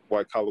writing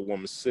White Collar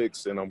Woman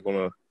 6, and I'm going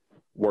to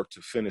work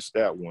to finish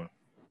that one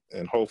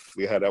and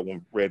hopefully have that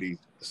one ready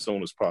as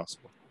soon as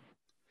possible.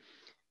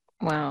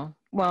 Wow.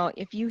 Well,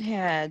 if you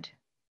had,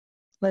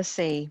 let's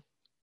say,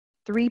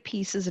 3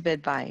 pieces of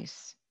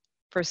advice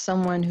for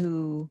someone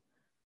who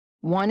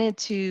wanted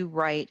to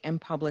write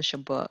and publish a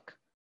book,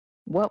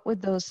 what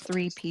would those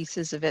 3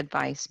 pieces of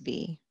advice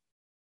be?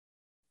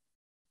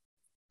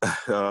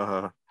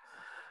 Number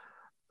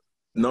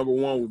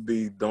 1 would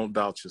be don't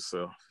doubt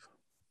yourself,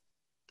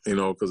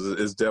 because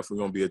it's definitely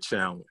going to be a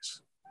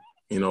challenge.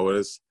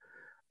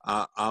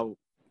 I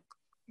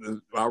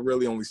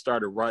really only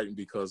started writing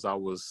because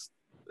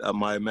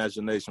my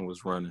imagination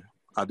was running.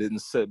 I didn't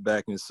sit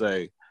back and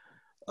say,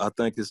 I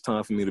think it's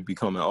time for me to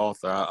become an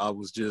author. It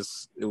was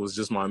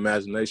just my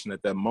imagination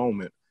at that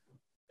moment.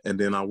 And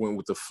then I went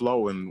with the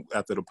flow, and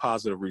after the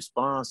positive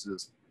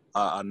responses,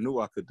 I knew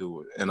I could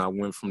do it, and I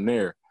went from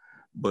there.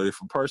 But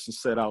if a person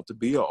set out to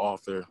be an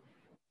author,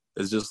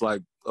 it's just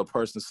like a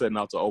person setting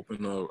out to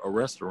open a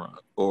restaurant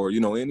or,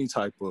 any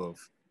type of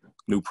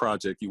new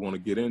project you want to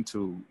get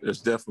into.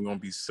 There's definitely going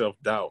to be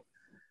self-doubt.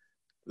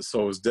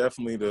 So it's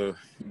definitely you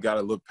got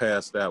to look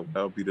past that.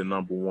 That would be the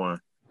number 1.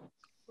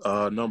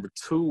 Number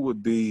 2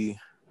 would be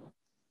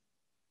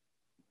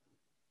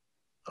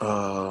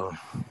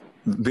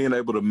being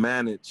able to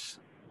manage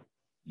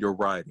your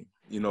writing.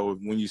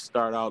 When you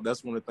start out,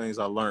 that's one of the things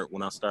I learned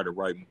when I started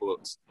writing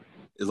books.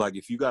 Is like,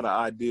 if you got an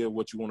idea of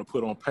what you want to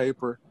put on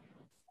paper,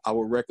 I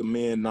would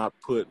recommend not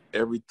put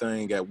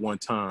everything at one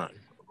time.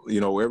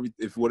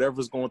 If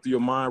whatever's going through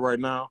your mind right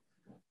now,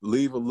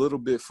 leave a little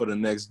bit for the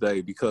next day,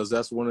 because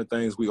that's one of the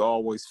things we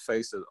always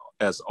face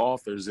as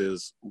authors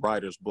is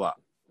writer's block.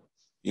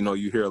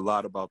 You hear a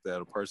lot about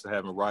that, a person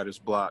having writer's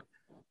block,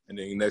 and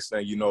then the next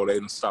thing you know, they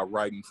done stop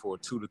writing for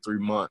 2 to 3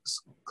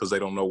 months because they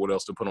don't know what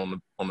else to put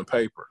on the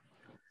paper.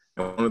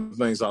 And one of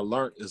the things I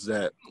learned is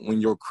that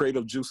when your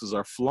creative juices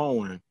are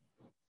flowing,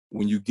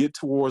 when you get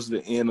towards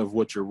the end of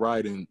what you're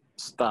writing,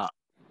 stop.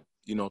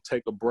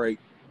 Take a break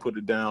put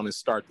it down and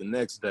start the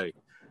next day.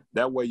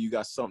 That way you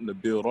got something to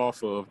build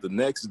off of the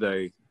next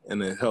day,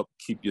 and it help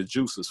keep your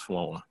juices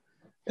flowing.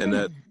 And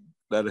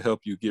that'll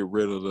help you get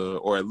rid of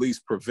or at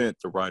least prevent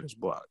the writer's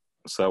block.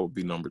 So that would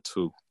be number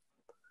 2.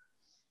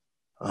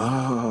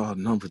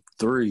 Number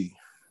 3.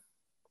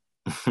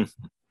 I'm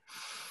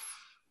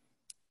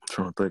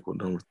trying to think what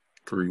number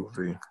 3 would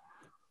be.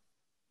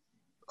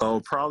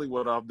 Probably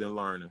what I've been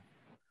learning.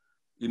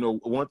 You know,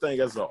 one thing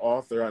as an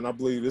author, and I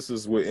believe this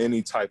is with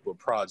any type of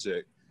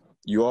project,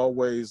 you're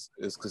always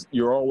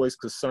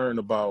concerned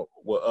about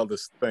what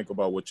others think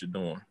about what you're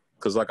doing.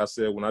 Because like I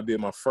said, when I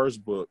did my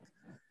first book,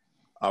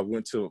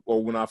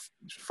 when I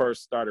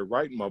first started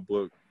writing my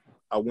book,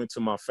 I went to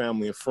my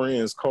family and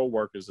friends,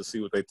 co-workers, to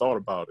see what they thought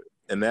about it.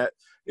 And that,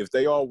 if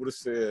they all would have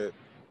said,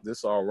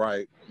 this all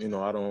right, you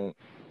know,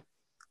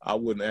 I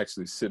wouldn't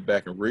actually sit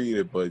back and read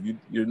it, but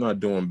you're not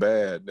doing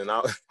bad, then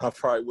I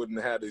probably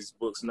wouldn't have had these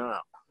books now,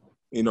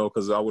 you know,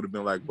 because I would have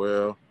been like,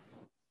 well,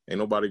 ain't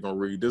nobody going to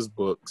read this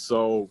book.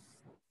 So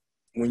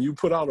when you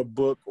put out a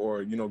book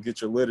or, you know,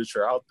 get your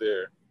literature out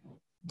there,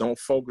 don't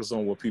focus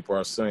on what people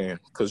are saying,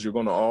 because you're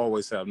going to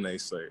always have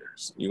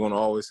naysayers. You're going to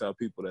always have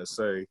people that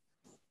say,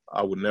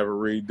 I would never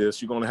read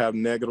this. You're going to have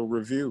negative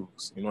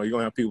reviews. You know, you're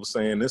going to have people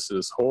saying this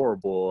is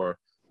horrible or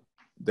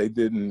they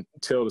didn't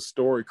tell the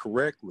story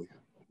correctly.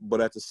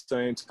 But at the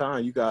same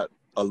time, you got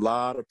a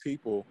lot of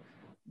people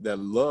that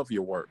love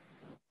your work.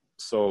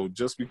 So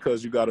just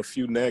because you got a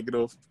few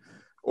negative,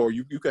 or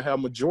you could have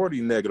majority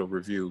negative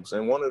reviews.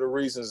 And one of the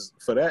reasons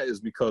for that is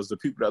because the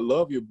people that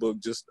love your book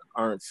just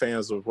aren't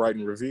fans of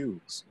writing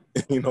reviews.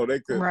 You know,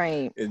 they could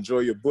enjoy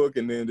your book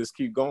and then just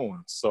keep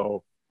going.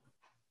 So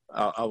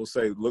I would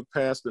say look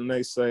past the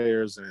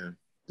naysayers and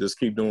just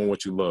keep doing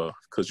what you love,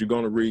 because you're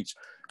going to reach,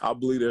 I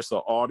believe there's an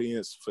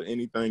audience for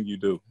anything you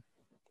do.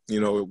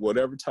 You know,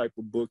 whatever type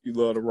of book you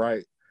love to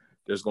write,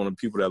 there's going to be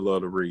people that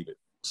love to read it.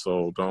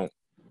 So don't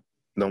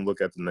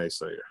look at the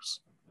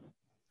naysayers.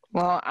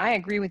 Well, I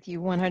agree with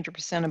you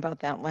 100% about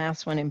that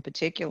last one in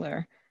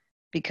particular,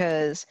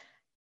 because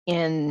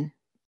in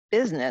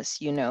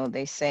business, you know,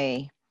 they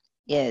say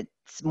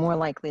it's more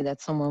likely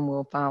that someone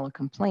will file a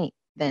complaint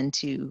than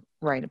to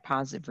write a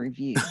positive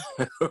review.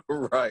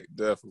 Right,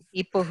 definitely.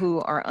 People who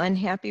are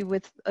unhappy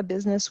with a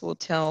business will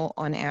tell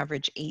on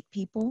average 8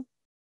 people,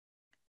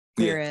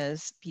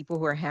 whereas people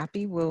who are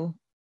happy will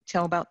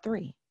tell about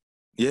 3.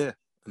 Yeah,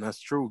 and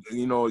that's true.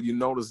 You know, you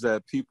notice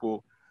that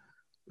people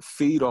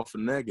feed off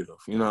of negative,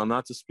 you know,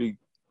 not to speak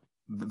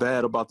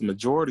bad about the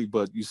majority,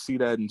 but you see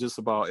that in just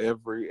about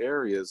every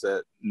area, is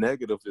that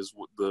negative is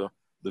what the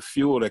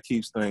fuel that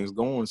keeps things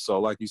going. So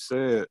like you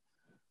said,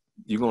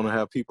 you're going to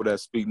have people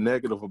that speak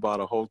negative about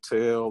a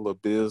hotel, a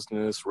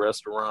business,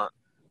 restaurant,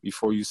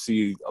 before you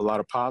see a lot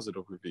of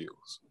positive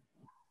reviews.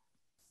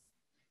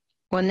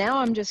 Well, now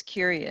I'm just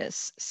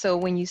curious. So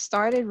when you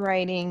started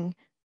writing,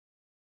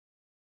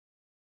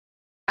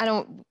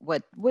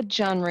 what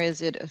genre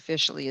is it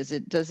officially?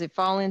 Does it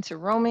fall into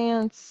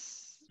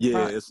romance?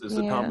 Yeah, it's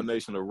a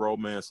combination of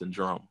romance and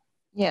drama.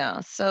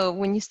 Yeah. So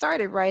when you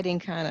started writing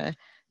kind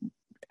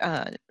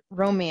of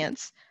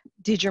romance,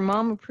 did your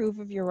mom approve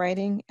of your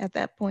writing at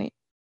that point?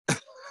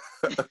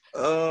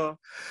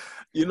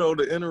 You know,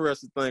 the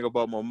interesting thing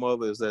about my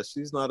mother is that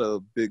she's not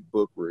a big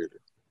book reader.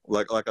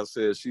 Like I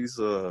said, she's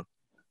the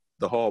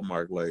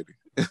Hallmark lady.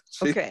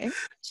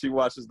 She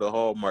watches the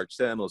Hallmark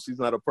channel. She's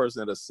not a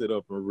person that'll sit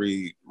up and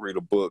read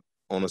a book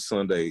on a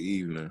Sunday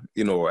evening,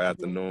 you know, or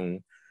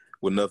afternoon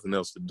with nothing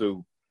else to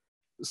do.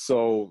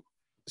 So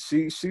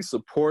she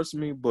supports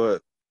me,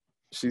 but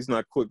she's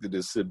not quick to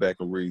just sit back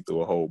and read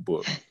through a whole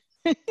book.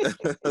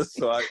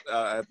 So I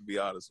have to be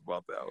honest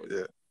about that one,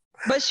 yeah.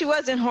 But she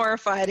wasn't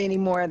horrified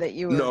anymore that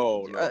you were...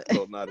 No,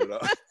 not at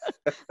all.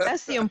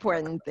 That's the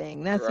important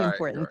thing. That's the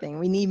important thing.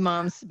 We need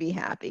moms to be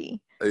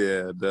happy.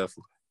 Yeah,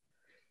 definitely.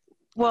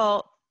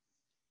 Well,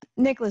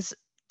 Nicholas,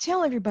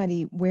 tell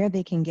everybody where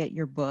they can get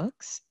your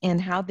books and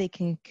how they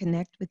can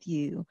connect with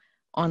you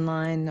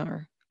online,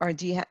 or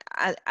do you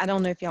have, I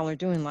don't know if y'all are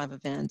doing live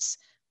events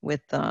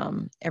with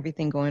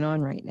everything going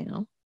on right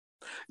now.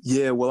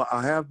 Yeah, well,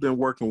 I have been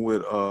working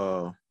with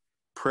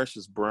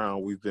Precious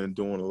Brown. We've been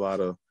doing a lot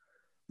of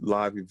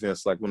live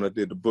events. Like when I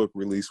did the book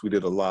release, we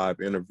did a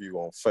live interview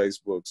on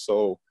Facebook.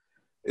 So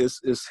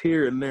it's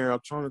here and there.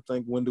 I'm trying to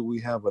think, when do we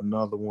have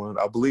another one?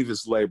 I believe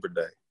it's Labor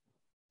Day.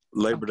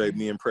 Labor Day,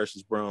 me and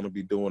Precious Brown will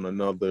be doing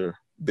another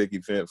big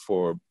event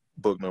for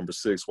book number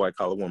 6, White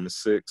Collar Woman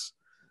 6.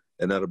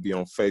 And that'll be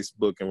on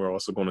Facebook. And we're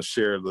also going to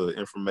share the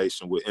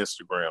information with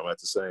Instagram at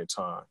the same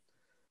time.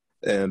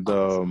 And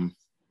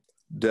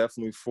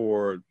definitely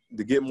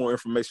to get more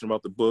information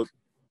about the book,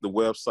 the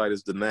website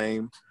is the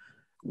name,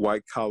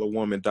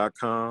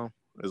 whitecollarwoman.com.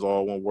 It's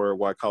all one word,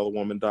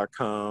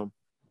 whitecollarwoman.com.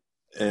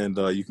 And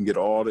you can get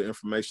all the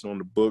information on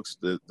the books,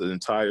 the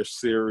entire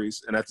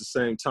series. And at the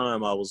same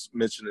time, I was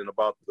mentioning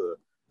about the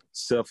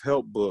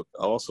self-help book.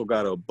 I also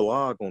got a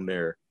blog on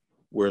there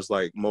where it's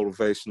like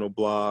motivational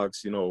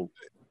blogs, you know,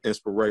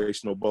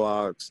 inspirational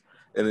blogs.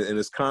 And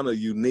it's kind of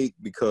unique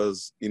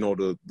because, you know,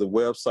 the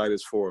website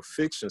is for a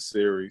fiction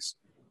series,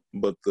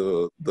 but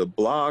the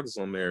blogs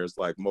on there is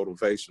like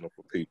motivational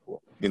for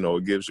people. You know,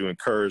 it gives you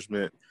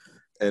encouragement,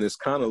 and it's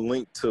kind of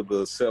linked to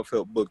the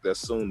self-help book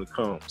that's soon to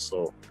come.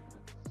 So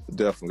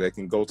definitely, they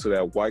can go to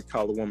that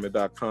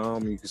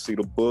whitecollarwoman.com. You can see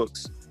the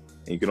books,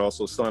 and you can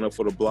also sign up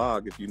for the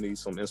blog if you need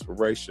some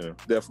inspiration,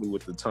 definitely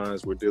with the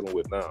times we're dealing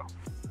with now.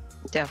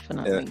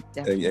 Definitely.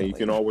 And you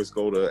can always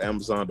go to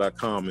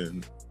amazon.com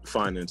and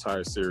find the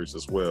entire series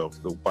as well,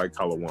 The White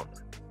Collar Woman.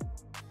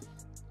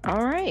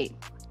 All right.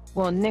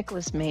 Well,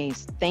 Nicholas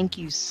Mays, thank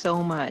you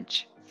so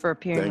much for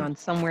appearing on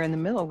Somewhere in the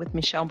Middle with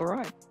Michelle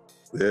Berard.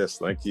 Yes,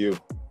 thank you.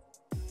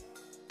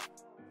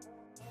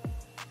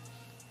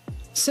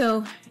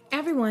 So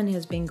everyone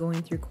has been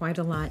going through quite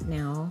a lot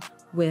now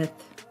with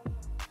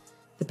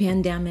the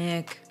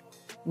pandemic,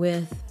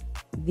 with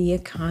the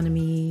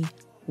economy,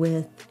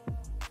 with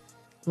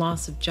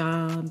loss of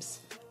jobs,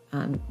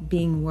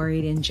 being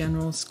worried in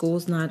general,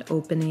 schools not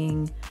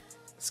opening,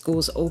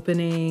 schools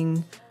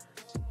opening,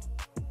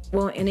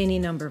 well, and any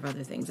number of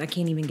other things. I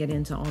can't even get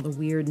into all the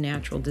weird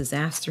natural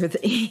disaster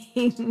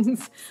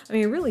things. I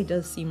mean, it really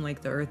does seem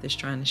like the earth is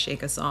trying to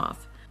shake us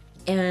off.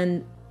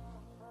 And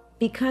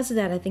because of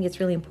that, I think it's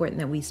really important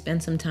that we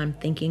spend some time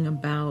thinking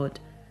about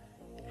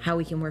how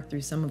we can work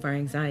through some of our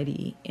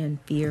anxiety and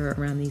fear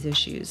around these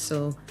issues.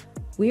 So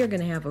we are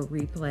going to have a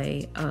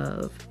replay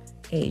of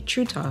a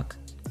true talk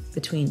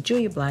between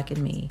Julia Black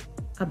and me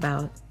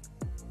about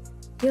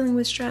dealing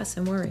with stress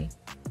and worry.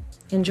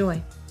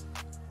 Enjoy.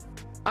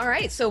 All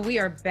right, so we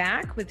are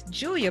back with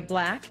Julia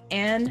Black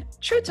and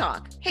True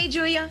Talk. Hey,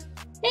 Julia.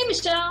 Hey,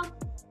 Michelle.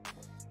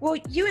 Well,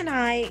 you and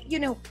I, you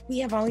know, we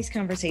have all these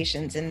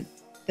conversations, and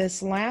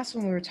this last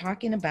one we were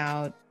talking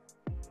about,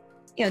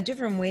 you know,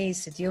 different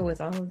ways to deal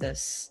with all of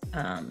this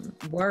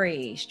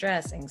worry,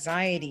 stress,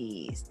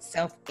 anxiety,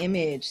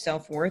 self-image,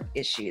 self-worth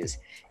issues.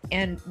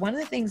 And one of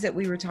the things that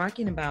we were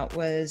talking about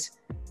was,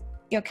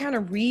 you know, kind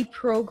of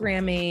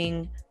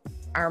reprogramming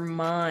our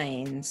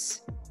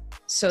minds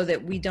so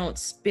that we don't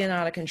spin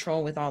out of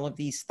control with all of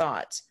these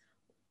thoughts.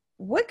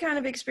 What kind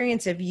of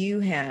experience have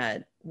you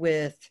had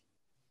with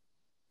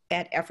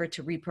that effort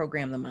to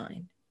reprogram the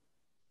mind?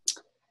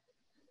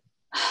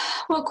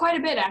 Well, quite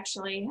a bit,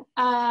 actually.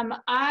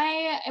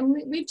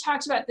 We've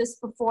talked about this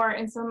before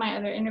in some of my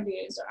other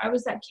interviews. I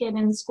was that kid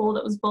in school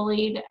that was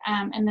bullied,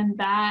 and then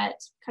that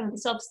kind of the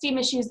self-esteem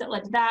issues that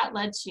led to that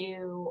led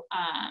to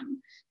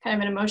kind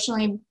of an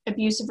emotionally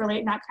abusive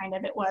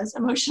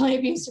emotionally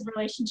abusive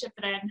relationship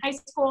that I had in high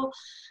school.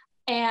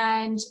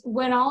 And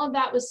when all of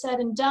that was said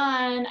and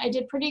done, I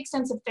did pretty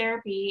extensive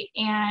therapy,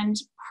 and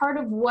part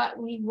of what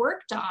we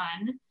worked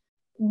on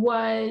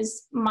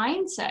was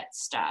mindset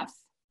stuff.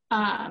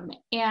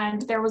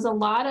 And there was a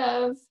lot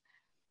of,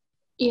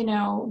 you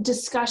know,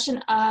 discussion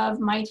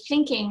of my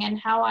thinking and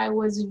how I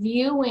was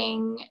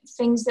viewing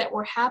things that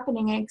were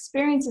happening and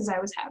experiences I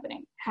was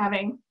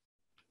having.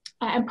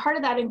 And part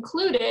of that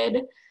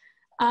included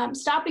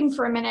stopping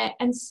for a minute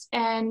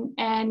and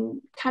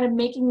kind of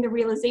making the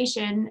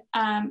realization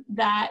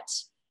that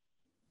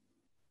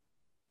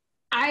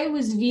I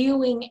was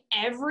viewing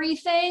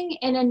everything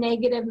in a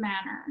negative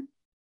manner.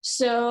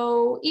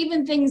 So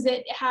even things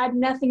that had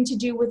nothing to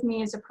do with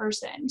me as a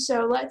person.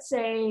 So let's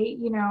say,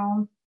 you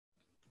know,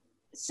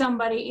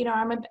 somebody, you know,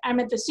 I'm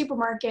at the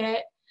supermarket,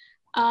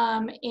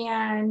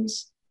 and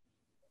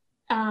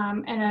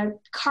a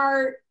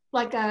cart,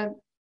 like a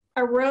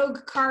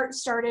rogue cart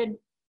started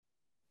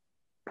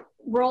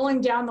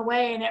rolling down the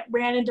way and it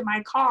ran into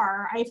my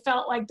car. I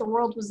felt like the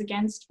world was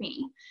against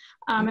me.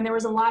 And there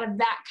was a lot of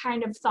that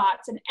kind of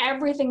thoughts, and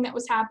everything that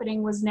was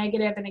happening was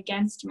negative and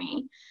against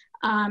me.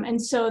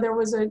 And so there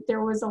was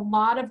a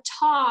lot of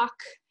talk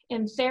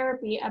in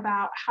therapy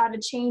about how to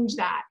change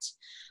that.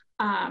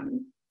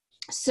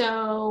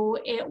 So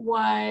it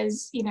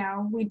was, you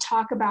know, we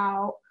talk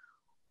about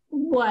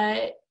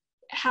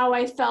how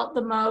I felt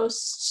the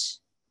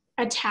most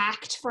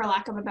attacked, for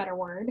lack of a better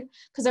word,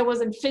 because I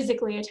wasn't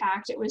physically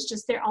attacked. It was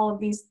just there, all of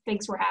these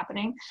things were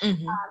happening.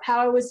 Mm-hmm. How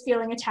I was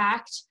feeling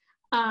attacked.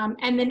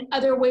 And then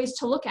other ways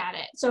to look at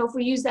it. So if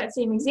we use that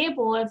same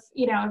example, if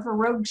a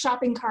rogue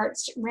shopping cart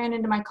ran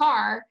into my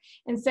car,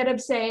 instead of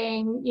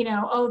saying, you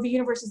know, oh, the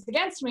universe is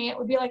against me, it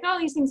would be like, oh,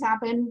 these things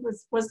happen.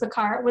 Was the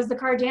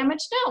car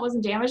damaged? No, it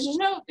wasn't damaged.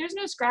 There's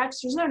no scratch.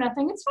 There's no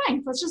nothing. It's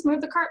fine. Let's just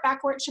move the cart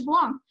back where it should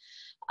belong.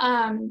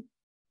 And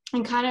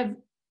kind of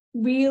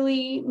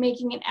really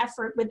making an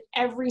effort with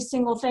every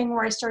single thing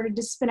where I started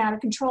to spin out of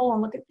control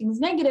and look at things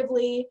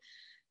negatively,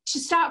 to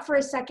stop for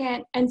a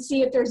second and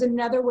see if there's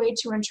another way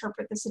to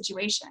interpret the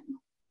situation.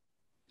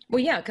 Well,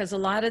 yeah, because a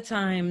lot of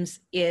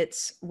times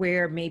it's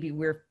where maybe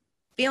we're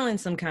feeling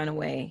some kind of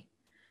way,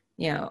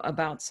 you know,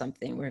 about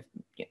something, where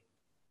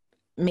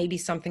maybe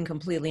something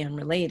completely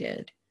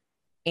unrelated.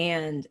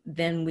 And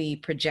then we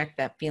project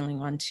that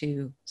feeling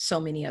onto so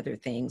many other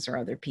things or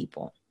other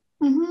people.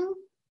 Mm-hmm.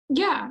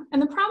 Yeah.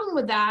 And the problem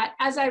with that,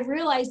 as I've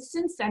realized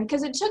since then,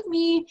 because it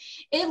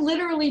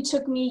literally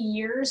took me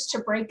years to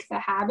break the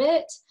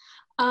habit.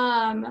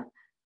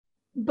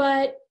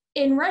 But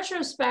in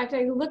retrospect,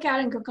 I look at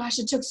it and go, gosh,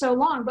 it took so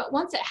long. But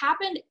once it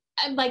happened,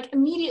 like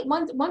immediate,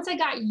 once I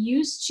got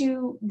used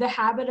to the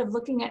habit of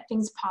looking at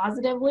things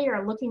positively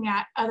or looking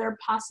at other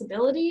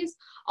possibilities,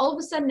 all of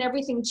a sudden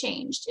everything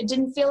changed. It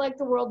didn't feel like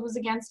the world was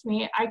against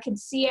me. I could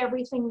see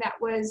everything that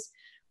was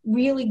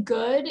really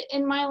good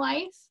in my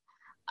life.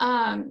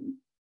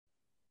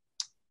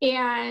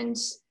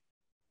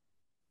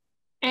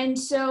 And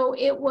so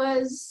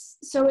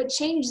it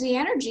changed the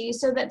energy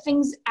so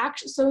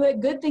that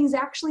good things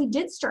actually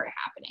did start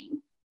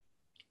happening.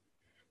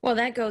 Well,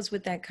 that goes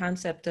with that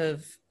concept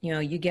of,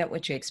 you get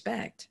what you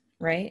expect,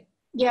 right?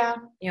 Yeah.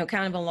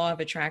 Kind of a law of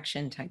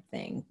attraction type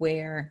thing,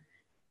 where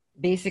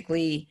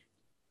basically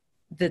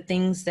the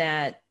things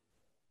that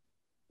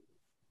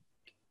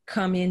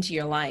come into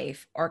your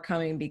life are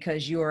coming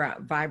because you're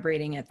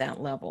vibrating at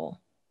that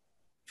level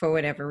for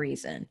whatever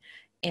reason.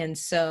 And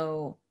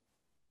so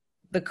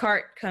the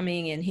cart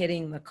coming and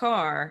hitting the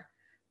car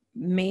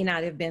may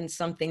not have been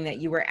something that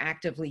you were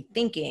actively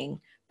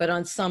thinking, but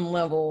on some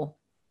level,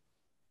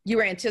 you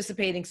were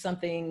anticipating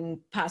something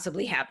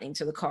possibly happening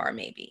to the car,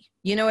 maybe.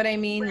 You know what I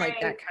mean? Right.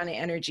 Like that kind of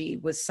energy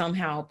was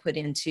somehow put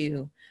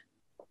into,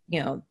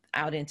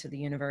 out into the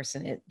universe,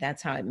 and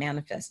that's how it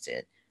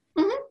manifested.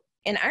 Mm-hmm.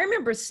 And I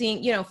remember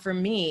seeing, for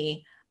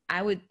me,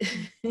 I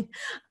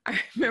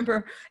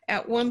remember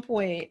at one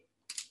point,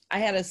 I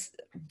had a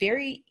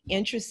very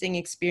interesting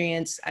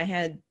experience. I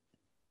had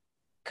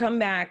come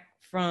back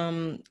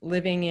from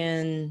living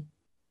in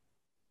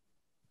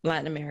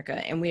Latin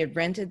America, and we had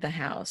rented the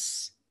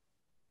house.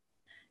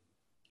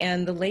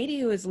 And the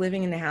lady who was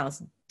living in the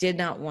house did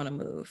not want to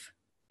move.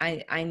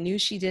 I knew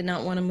she did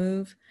not want to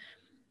move.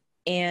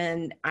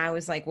 And I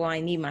was like, well, I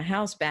need my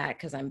house back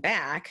because I'm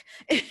back.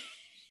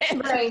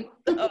 Right.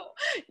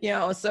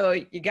 So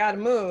you got to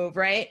move,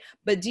 right?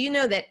 But do you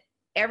know that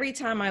every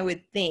time I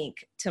would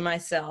think to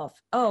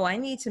myself, oh, I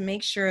need to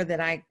make sure that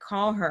I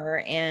call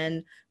her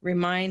and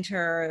remind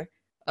her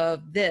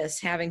of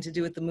this having to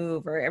do with the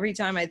move, or every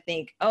time I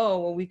think, oh,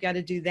 well, we've got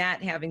to do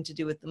that having to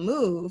do with the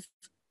move,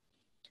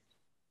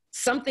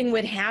 something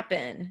would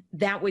happen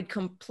that would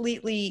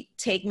completely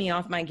take me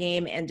off my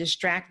game and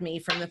distract me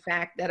from the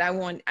fact that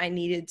I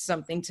needed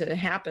something to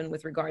happen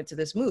with regard to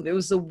this move. It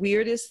was the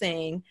weirdest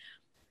thing.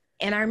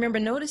 And I remember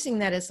noticing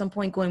that at some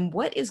point going,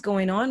 what is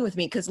going on with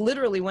me? Because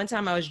literally one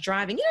time I was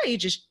driving, you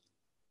just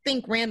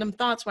think random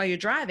thoughts while you're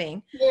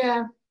driving.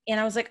 Yeah. And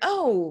I was like,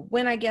 oh,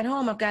 when I get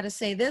home, I've got to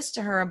say this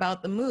to her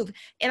about the move.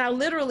 And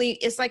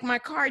it's like my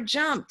car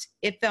jumped,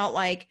 it felt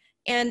like,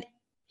 and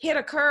hit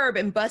a curb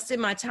and busted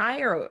my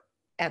tire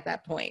at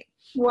that point.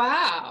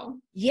 Wow.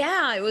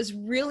 Yeah, it was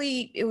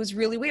really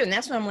weird. And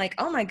that's when I'm like,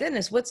 oh my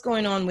goodness, what's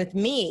going on with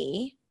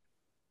me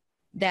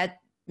that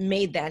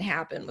made that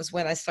happen, was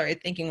when I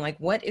started thinking, like,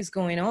 what is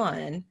going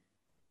on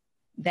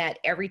that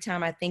every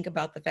time I think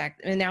about the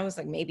fact, and I was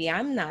like, maybe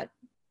I'm not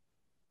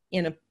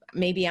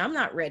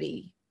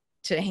ready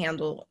to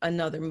handle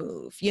another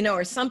move,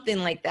 or something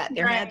like that.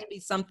 There had to be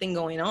something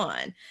going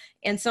on.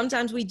 And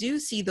sometimes we do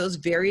see those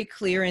very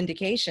clear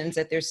indications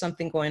that there's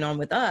something going on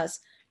with us.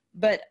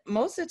 But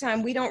most of the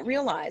time we don't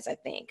realize, I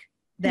think,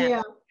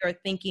 that we're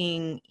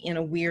thinking in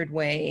a weird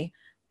way,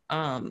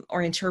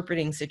 or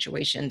interpreting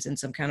situations in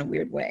some kind of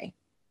weird way.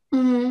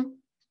 Mm-hmm.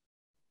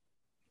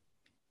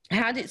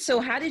 How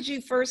did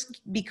you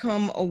first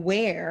become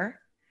aware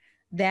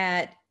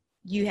that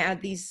you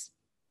had these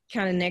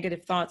kind of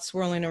negative thoughts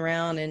swirling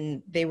around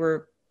and they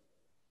were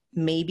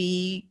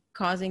maybe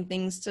causing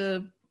things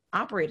to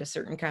operate a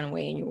certain kind of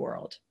way in your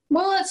world?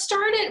 Well, it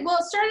started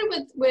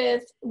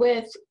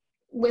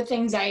with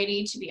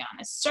anxiety, to be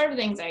honest. It started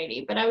with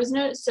anxiety, but I was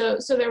so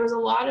there was a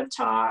lot of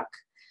talk,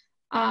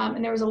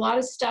 and there was a lot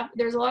of stuff.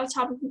 There's a lot of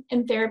talk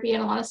in therapy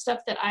and a lot of stuff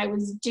that I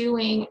was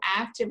doing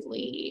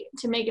actively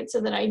to make it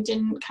so that I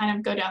didn't kind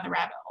of go down the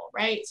rabbit hole,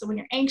 right? So when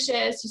you're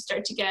anxious, you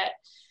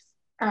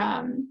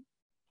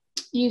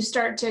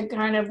start to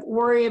kind of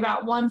worry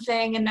about one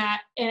thing, and it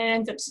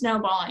ends up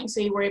snowballing. So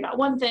you worry about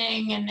one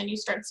thing and then you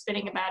start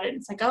spinning about it.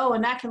 It's like, oh,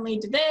 and that can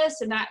lead to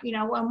this, and that,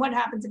 and what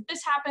happens if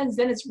this happens,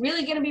 then it's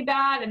really going to be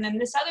bad. And then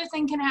this other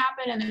thing can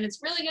happen, and then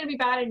it's really going to be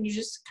bad. And you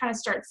just kind of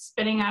start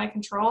spinning out of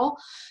control.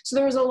 So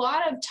there was a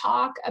lot of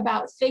talk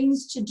about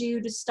things to do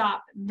to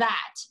stop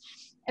that.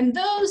 And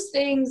those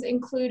things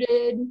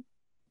included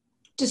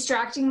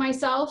distracting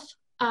myself.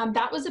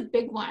 That was a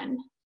big one.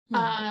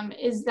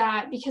 Is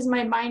that because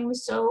my mind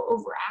was so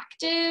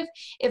overactive,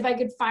 if I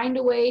could find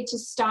a way to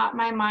stop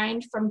my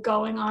mind from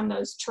going on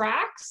those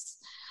tracks,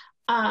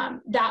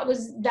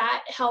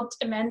 that helped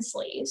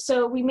immensely.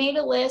 So we made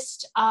a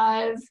list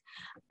of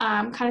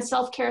kind of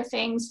self-care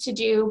things to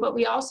do, but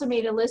we also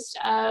made a list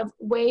of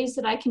ways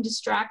that I can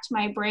distract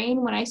my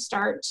brain when I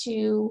start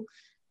to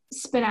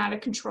spin out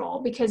of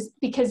control, because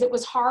it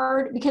was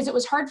hard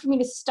for me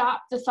to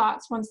stop the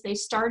thoughts once they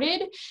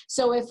started.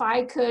 So if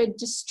I could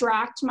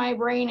distract my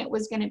brain, it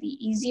was going to be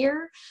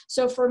easier.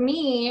 So for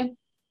me,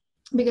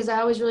 because I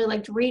always really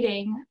liked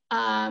reading,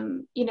 I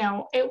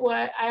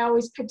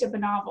always picked up a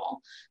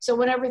novel. So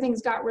whenever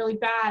things got really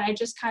bad, I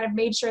just kind of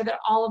made sure that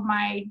all of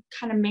my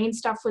kind of main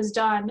stuff was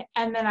done.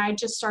 And then I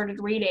just started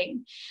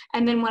reading.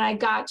 And then when I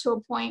got to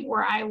a point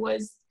where I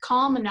was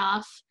calm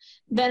enough,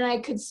 then I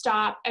could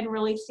stop and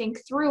really think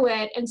through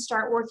it and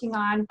start working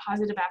on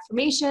positive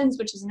affirmations,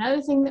 which is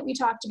another thing that we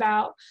talked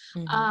about.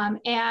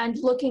 And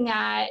looking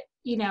at,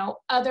 you know,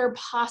 other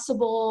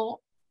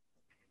possible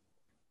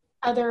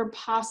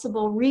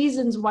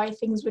reasons why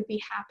things would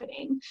be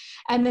happening.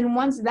 And then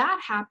once that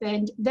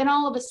happened, then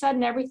all of a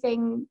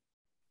sudden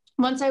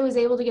once I was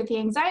able to get the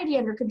anxiety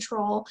under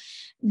control,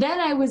 then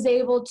I was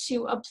able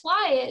to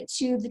apply it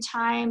to the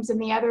times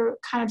and the other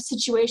kind of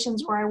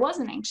situations where I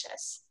wasn't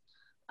anxious.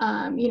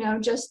 You know,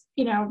 just,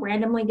 you know,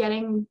 randomly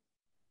getting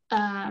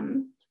a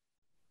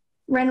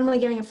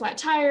flat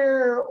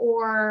tire,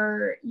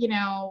 or, you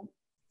know,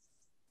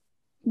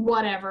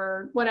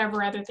 whatever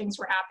other things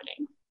were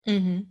happening.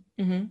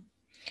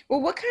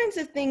 Well, what kinds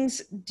of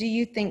things do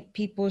you think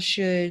people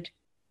should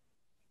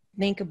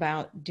think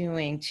about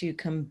doing to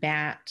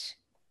combat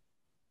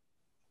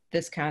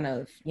this kind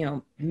of, you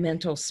know,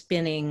 mental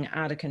spinning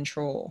out of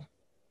control?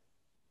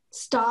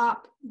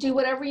 Stop. Do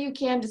whatever you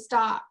can to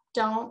stop.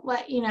 Don't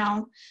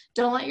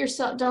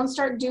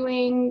start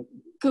doing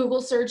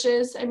Google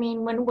searches. I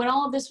mean, when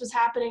all of this was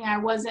happening,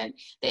 the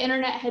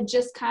internet had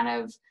just kind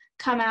of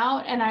come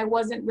out and I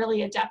wasn't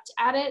really adept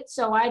at it.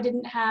 So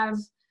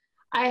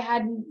I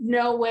had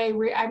no way,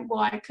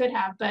 I could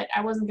have, but I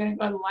wasn't going to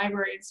go to the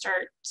library and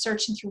start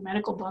searching through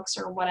medical books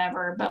or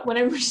whatever. But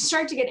whenever you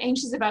start to get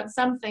anxious about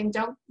something,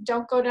 do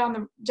not go down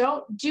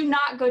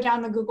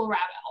the Google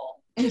rabbit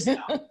hole. Just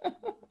don't.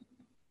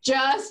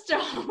 Just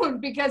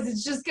don't, because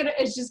it's just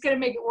gonna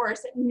make it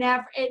worse. It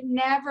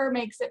never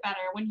makes it better.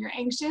 When you're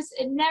anxious,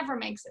 it never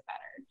makes it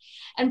better.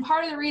 And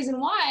part of the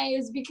reason why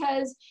is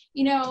because,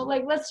 you know,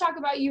 like, let's talk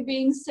about you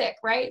being sick,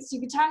 right? So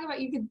you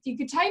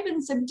could type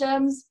in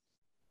symptoms.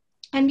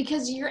 And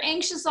because you're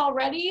anxious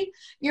already,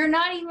 you're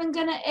not even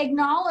going to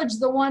acknowledge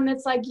the one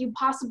that's like, you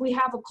possibly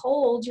have a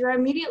cold. You're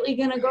immediately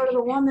going to go to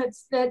the one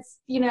that's,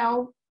 you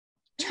know,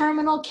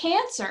 terminal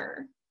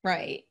cancer.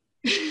 Right.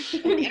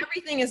 And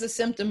everything is a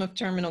symptom of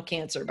terminal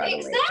cancer, by the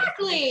way.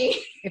 Exactly.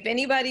 If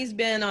anybody's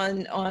been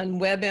on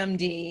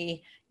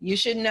WebMD, you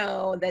should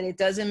know that it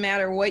doesn't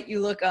matter what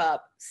you look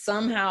up.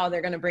 Somehow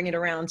they're going to bring it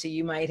around to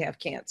you might have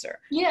cancer.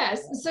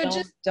 Yes. So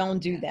don't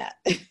do that.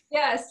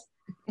 Yes.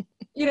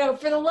 You know,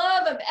 for the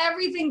love of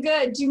everything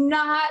good, do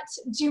not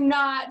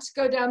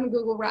go down the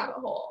Google rabbit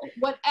hole,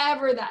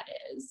 whatever that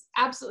is.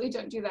 Absolutely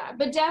don't do that.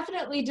 But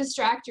definitely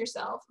distract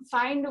yourself.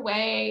 Find a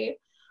way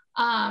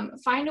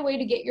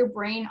to get your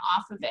brain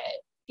off of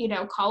it. You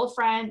know, call a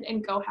friend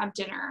and go have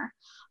dinner.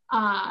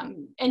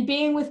 And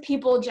being with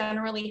people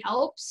generally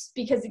helps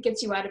because it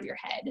gets you out of your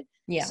head.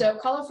 Yeah. So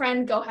call a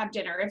friend, go have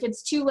dinner. If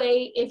it's too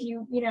late, if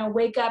you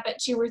wake up at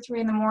 2 or 3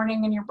 in the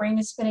morning and your brain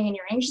is spinning and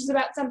you're anxious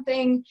about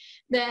something,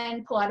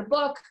 then pull out a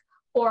book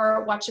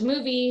or watch a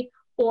movie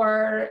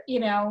or, you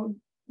know,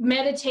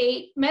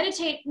 meditate.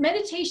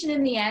 Meditation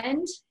in the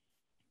end,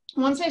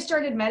 once I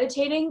started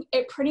meditating,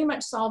 it pretty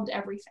much solved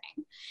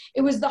everything.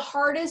 It was the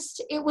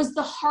hardest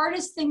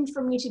thing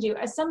for me to do.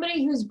 As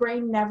somebody whose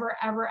brain never,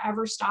 ever,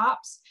 ever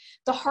stops,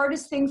 the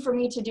hardest thing for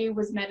me to do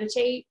was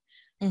meditate.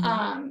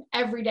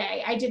 Every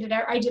day. I did it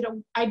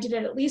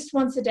at least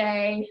once a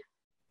day,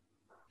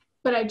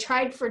 but I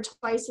tried for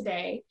twice a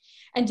day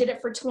and did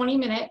it for 20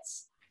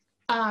 minutes.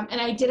 And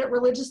I did it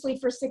religiously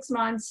for 6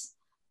 months.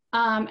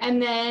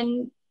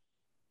 And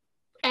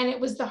it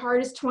was the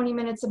hardest 20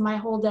 minutes of my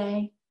whole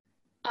day.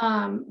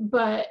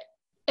 But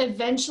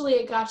eventually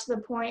it got to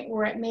the point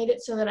where it made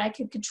it so that I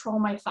could control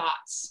my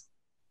thoughts.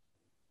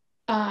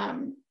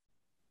 And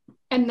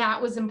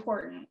that was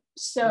important.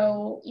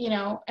 So, you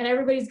know, and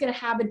everybody's going to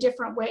have a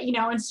different way, you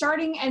know, and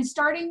starting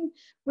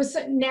with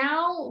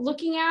now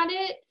looking at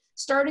it,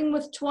 starting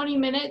with 20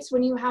 minutes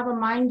when you have a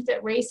mind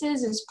that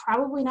races is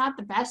probably not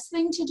the best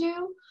thing to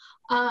do.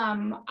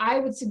 I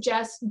would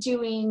suggest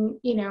doing,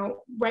 you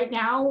know, right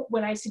now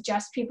when I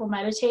suggest people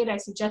meditate, I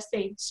suggest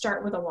they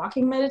start with a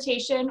walking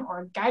meditation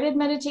or a guided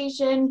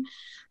meditation.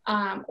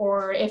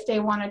 Or if they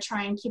want to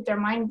try and keep their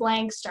mind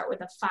blank, start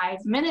with a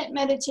 5-minute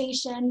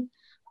meditation.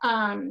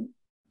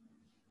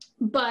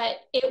 But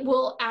it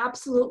will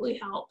absolutely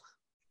help.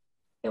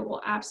 It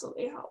will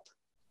absolutely help.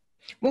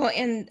 Well,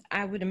 and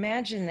I would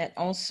imagine that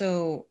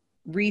also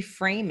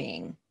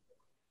reframing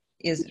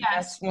is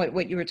that's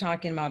what you were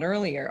talking about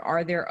earlier.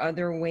 Are there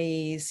other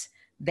ways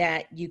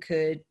that you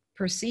could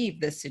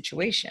perceive this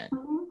situation?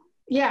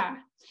 Yeah.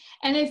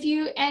 And if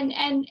you,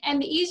 and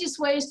the easiest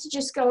way is to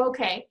just go,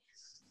 okay,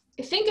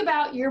 think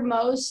about your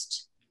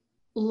most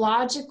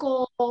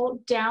logical,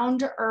 down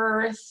to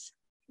earth,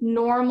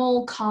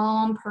 normal,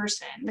 calm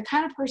person, the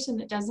kind of person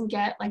that doesn't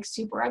get like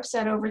super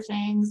upset over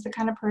things, the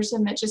kind of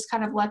person that just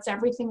kind of lets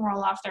everything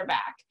roll off their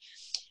back.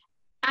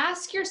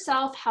 Ask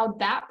yourself how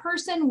that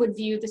person would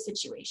view the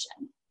situation.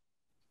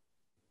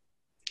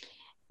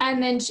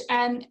 And then,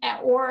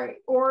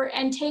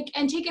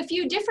 take a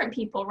few different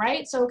people,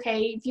 right? So,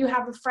 okay, if you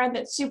have a friend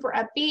that's super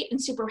upbeat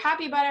and super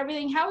happy about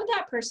everything, how would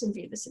that person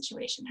view the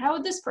situation? How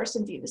would this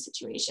person view the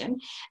situation?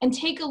 And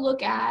take a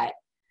look at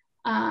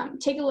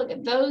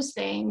those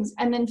things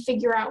and then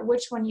figure out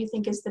which one you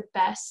think is the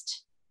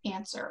best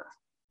answer.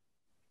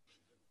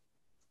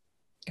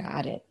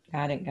 Got it.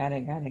 Got it. Got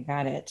it. Got it.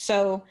 Got it.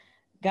 So,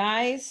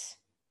 guys,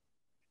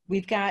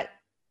 we've got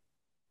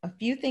a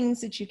few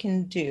things that you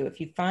can do. If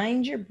you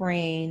find your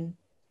brain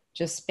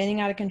just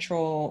spinning out of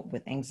control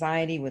with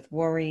anxiety, with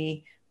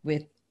worry,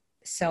 with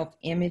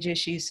self-image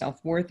issues,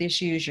 self-worth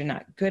issues, you're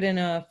not good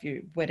enough,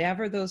 you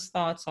whatever those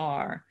thoughts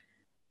are,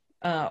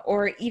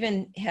 or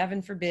even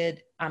heaven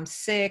forbid, I'm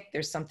sick,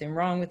 there's something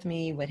wrong with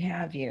me, what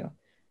have you.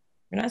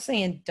 We're not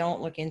saying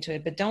don't look into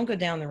it, but don't go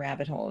down the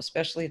rabbit hole,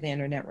 especially the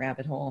internet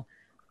rabbit hole.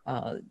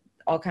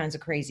 All kinds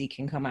of crazy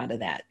can come out of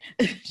that.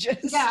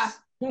 Just, Yeah.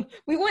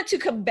 we want to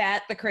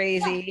combat the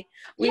crazy.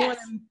 Yeah. We Yes. want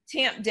to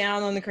tamp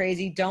down on the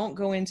crazy. Don't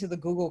go into the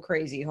Google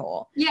crazy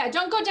hole. Yeah,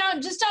 don't go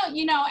down, just don't,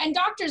 and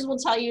doctors will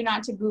tell you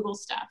not to Google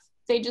stuff.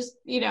 They just,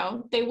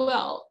 they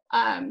will.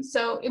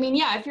 So, I mean,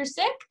 yeah, if you're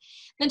sick,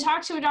 then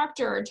talk to a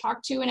doctor or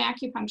talk to an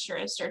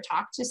acupuncturist or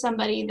talk to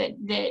somebody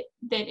that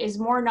is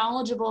more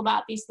knowledgeable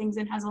about these things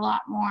and has a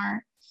lot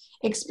more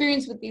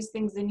experience with these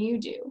things than you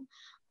do.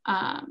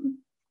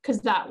 Because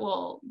that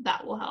will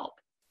help.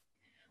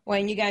 Well,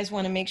 and you guys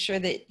want to make sure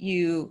that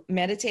you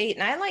meditate.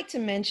 And I like to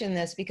mention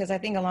this because I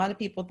think a lot of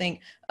people think,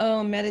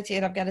 oh,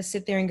 meditate, I've got to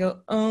sit there and go,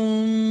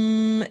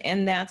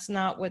 and that's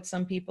not what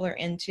some people are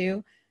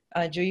into.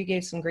 Joe, you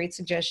gave some great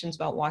suggestions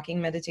about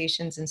walking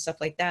meditations and stuff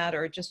like that,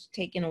 or just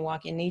taking a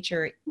walk in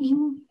nature,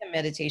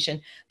 meditation.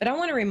 But I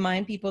want to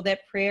remind people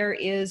that prayer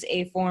is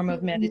a form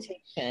of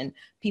meditation.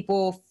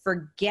 People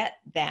forget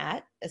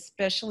that,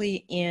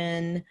 especially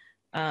in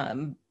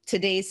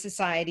today's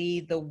society,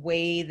 the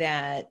way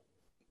that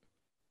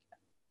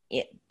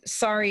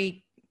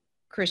sorry,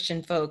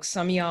 Christian folks,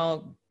 some of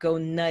y'all go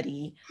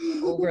nutty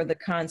over the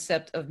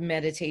concept of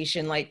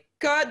meditation. Like,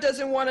 God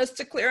doesn't want us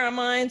to clear our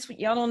minds.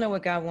 Y'all don't know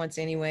what God wants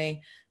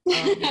anyway.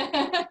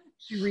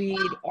 Read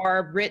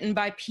are written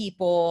by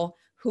people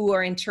who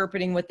are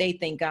interpreting what they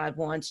think God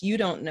wants. You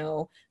don't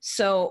know.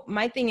 So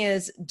my thing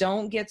is,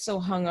 don't get so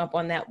hung up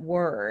on that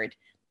word.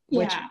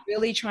 What you're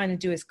really trying to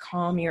do is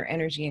calm your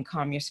energy and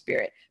calm your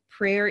spirit.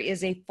 Prayer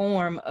is a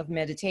form of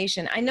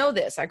meditation. I know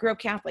this. I grew up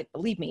Catholic.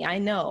 Believe me, I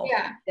know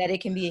that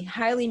it can be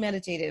highly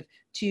meditative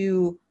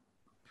to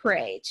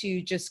pray,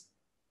 to just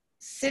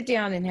sit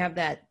down and have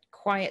that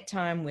quiet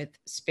time with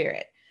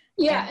spirit.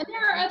 And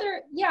there are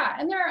other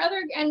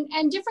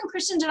and different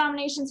Christian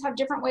denominations have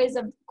different ways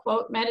of,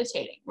 quote,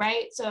 meditating,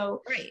 right?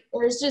 So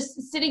there's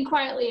just sitting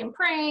quietly and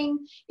praying.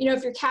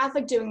 If you're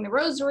Catholic, doing the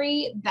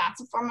rosary,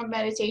 that's a form of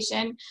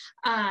meditation.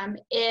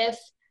 If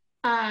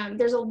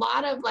there's a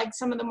lot of, like,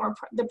 some of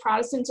the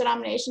Protestant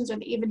denominations or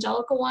the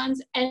evangelical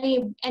ones,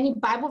 any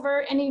Bible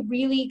verse, any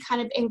really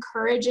kind of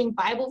encouraging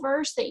Bible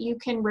verse that you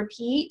can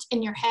repeat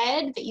in your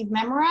head that you've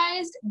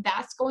memorized,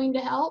 that's going to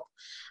help.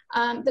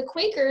 The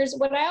Quakers,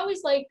 what I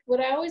always like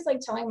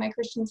telling my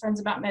Christian friends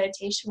about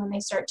meditation when they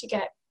start to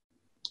get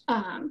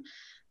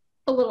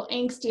a little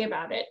angsty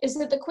about it, is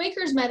that the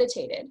Quakers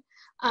meditated.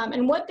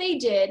 And what they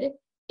did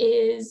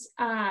is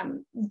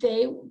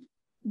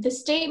the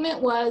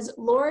statement was,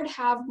 Lord,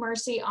 have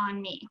mercy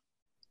on me.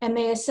 And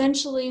they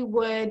essentially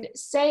would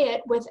say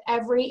it with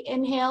every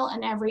inhale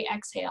and every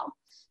exhale.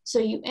 So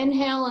you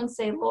inhale and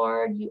say,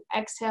 Lord, you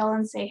exhale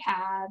and say,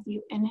 have,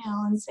 you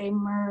inhale and say,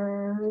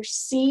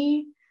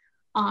 mercy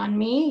on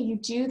me. You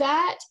do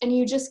that and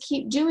you just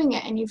keep doing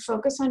it, and you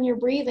focus on your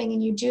breathing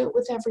and you do it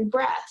with every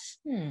breath.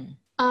 And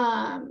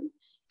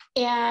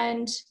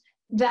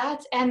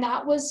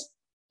that was,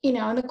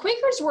 and the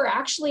Quakers were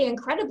actually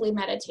incredibly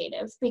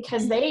meditative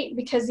because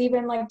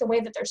even like the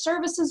way that their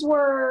services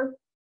were,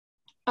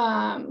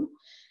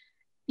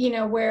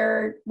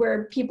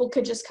 where people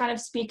could just kind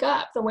of speak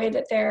up, the way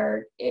that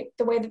their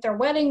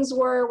weddings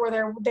were,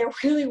 where there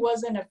really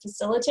wasn't a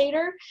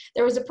facilitator.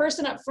 There was a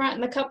person up front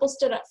and the couple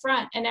stood up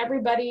front, and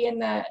everybody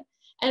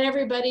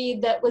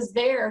that was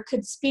there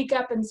could speak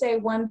up and say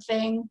one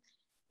thing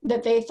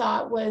that they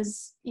thought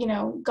was,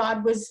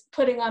 God was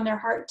putting on their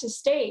heart to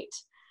state.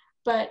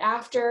 But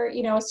after,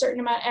 a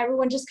certain amount,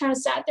 everyone just kind of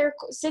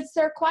sits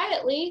there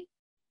quietly.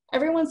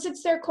 Everyone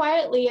sits there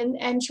quietly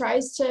and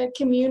tries to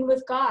commune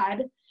with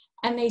God.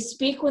 And they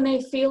speak when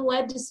they feel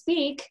led to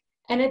speak.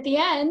 And at the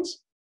end,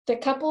 the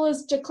couple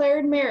is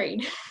declared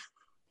married.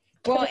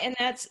 Well, and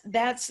that's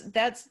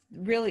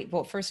really,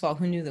 well, first of all,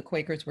 who knew the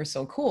Quakers were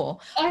so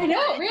cool? I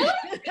know, really?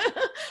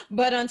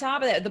 But on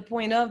top of that, the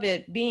point of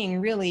it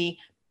being really,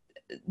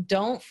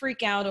 don't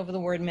freak out over the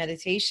word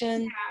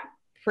meditation.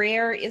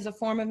 Prayer is a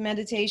form of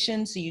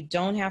meditation, so you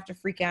don't have to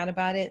freak out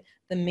about it.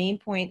 The main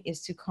point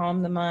is to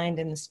calm the mind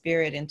and the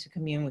spirit and to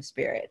commune with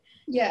spirit.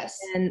 Yes.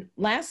 And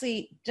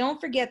lastly, don't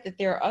forget that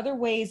there are other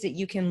ways that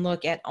you can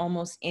look at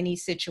almost any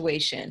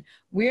situation.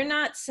 We're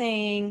not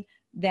saying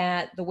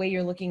that the way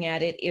you're looking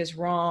at it is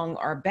wrong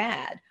or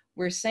bad.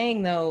 We're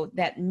saying, though,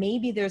 that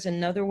maybe there's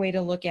another way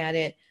to look at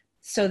it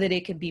so that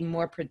it could be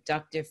more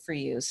productive for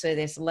you, so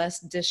that it's less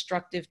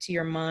destructive to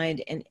your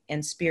mind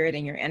and spirit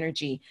and your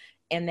energy,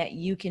 and that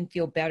you can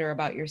feel better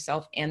about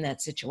yourself and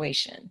that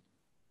situation.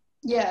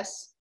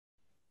 Yes.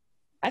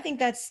 I think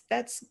that's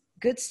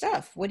good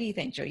stuff. What do you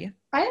think, Julia?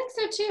 I think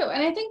so too.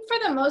 And I think for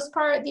the most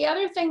part, the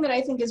other thing that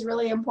I think is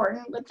really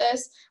important with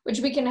this, which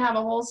we can have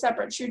a whole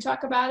separate true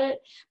talk about it,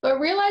 but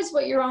realize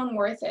what your own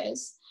worth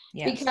is.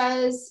 Yes.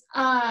 Because,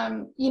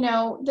 you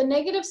know, the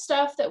negative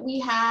stuff that we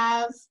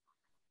have,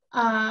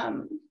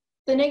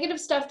 the negative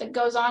stuff that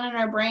goes on in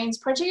our brains,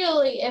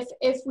 particularly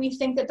if we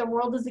think that the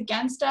world is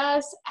against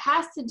us,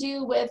 has to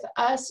do with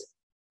us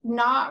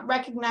not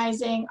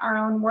recognizing our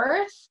own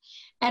worth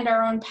and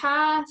our own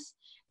path,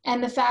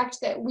 and the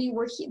fact that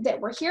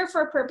we're here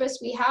for a purpose,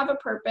 we have a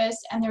purpose,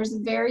 and there's a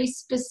very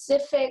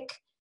specific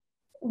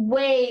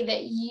way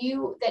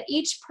that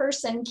each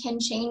person can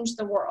change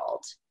the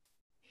world.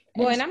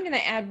 Well, and I'm going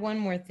to add one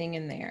more thing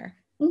in there.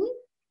 Mm-hmm.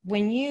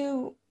 When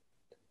you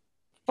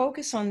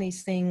focus on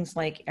these things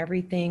like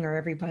everything or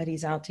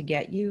everybody's out to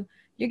get you,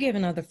 you're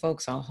giving other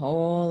folks a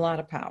whole lot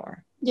of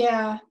power.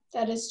 Yeah,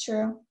 that is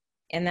true.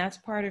 And that's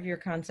part of your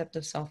concept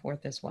of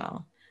self-worth as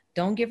well.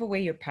 Don't give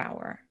away your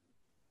power.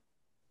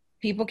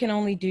 People can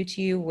only do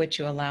to you what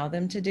you allow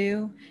them to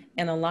do.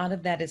 And a lot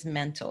of that is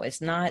mental.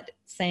 It's not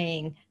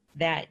saying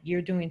that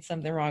you're doing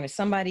something wrong. If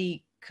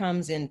somebody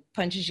comes and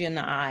punches you in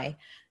the eye,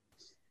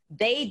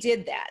 they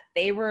did that.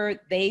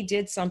 They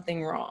did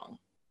something wrong.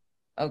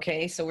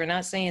 Okay. So we're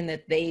not saying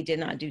that they did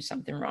not do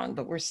something wrong,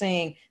 but we're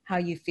saying how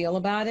you feel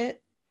about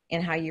it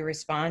and how you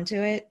respond to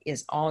it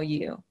is all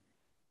you.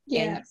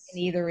 Yes. And you can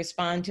either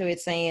respond to it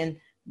saying,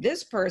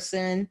 this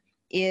person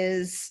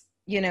is,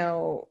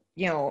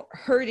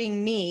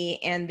 hurting me,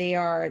 and they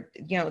are,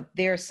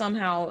 they're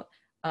somehow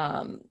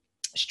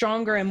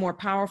stronger and more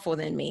powerful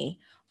than me.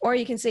 Or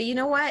you can say, you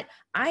know what?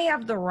 I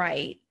have the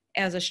right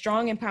as a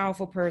strong and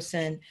powerful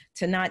person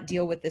to not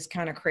deal with this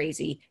kind of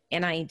crazy,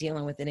 and I ain't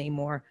dealing with it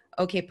anymore.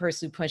 Okay,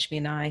 person who punched me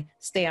in the eye,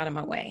 stay out of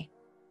my way.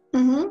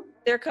 Mm-hmm.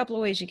 There are a couple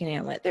of ways you can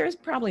handle it. There's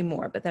probably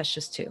more, but that's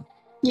just two.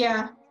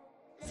 Yeah.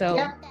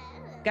 So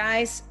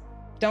guys,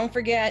 don't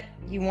forget,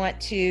 you want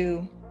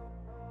to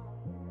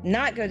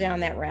not go down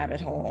that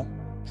rabbit hole.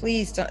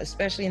 Please don't,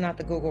 especially not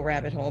the Google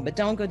rabbit hole, but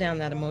don't go down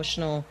that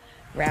emotional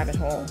rabbit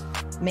hole.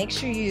 Make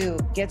sure you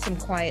get some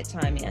quiet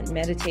time in,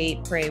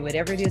 meditate, pray,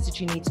 whatever it is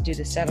that you need to do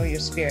to settle your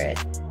spirit,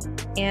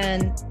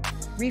 and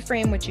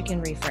reframe what you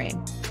can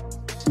reframe.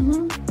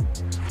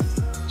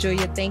 Mm-hmm.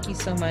 Julia, thank you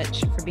so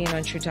much for being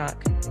on True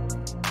Talk.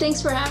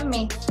 Thanks for having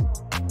me.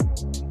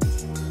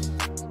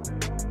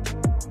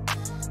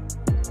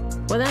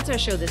 Well, that's our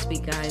show this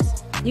week,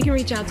 guys. You can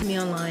reach out to me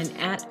online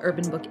at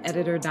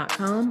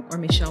urbanbookeditor.com or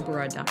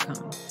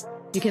michelleberard.com.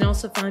 You can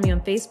also find me on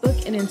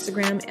Facebook and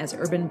Instagram as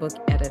Urban Book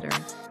Editor.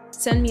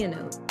 Send me a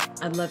note.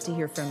 I'd love to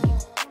hear from you.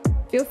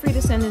 Feel free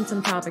to send in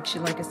some topics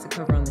you'd like us to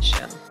cover on the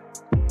show.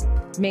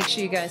 Make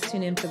sure you guys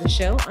tune in for the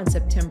show on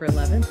September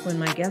 11th, when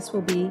my guest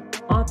will be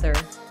author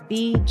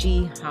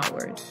B.G.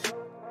 Howard.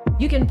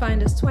 You can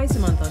find us twice a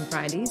month on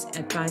Fridays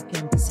at 5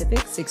 p.m. Pacific,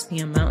 6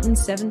 p.m. Mountain,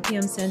 7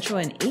 p.m. Central,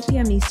 and 8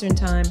 p.m. Eastern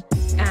Time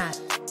at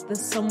the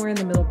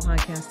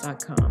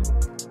somewhereinthemiddlepodcast.com.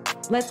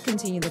 Let's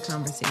continue the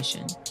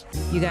conversation.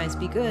 You guys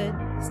be good,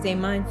 stay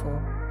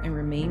mindful, and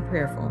remain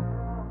prayerful.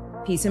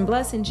 Peace and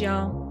blessings,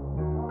 y'all.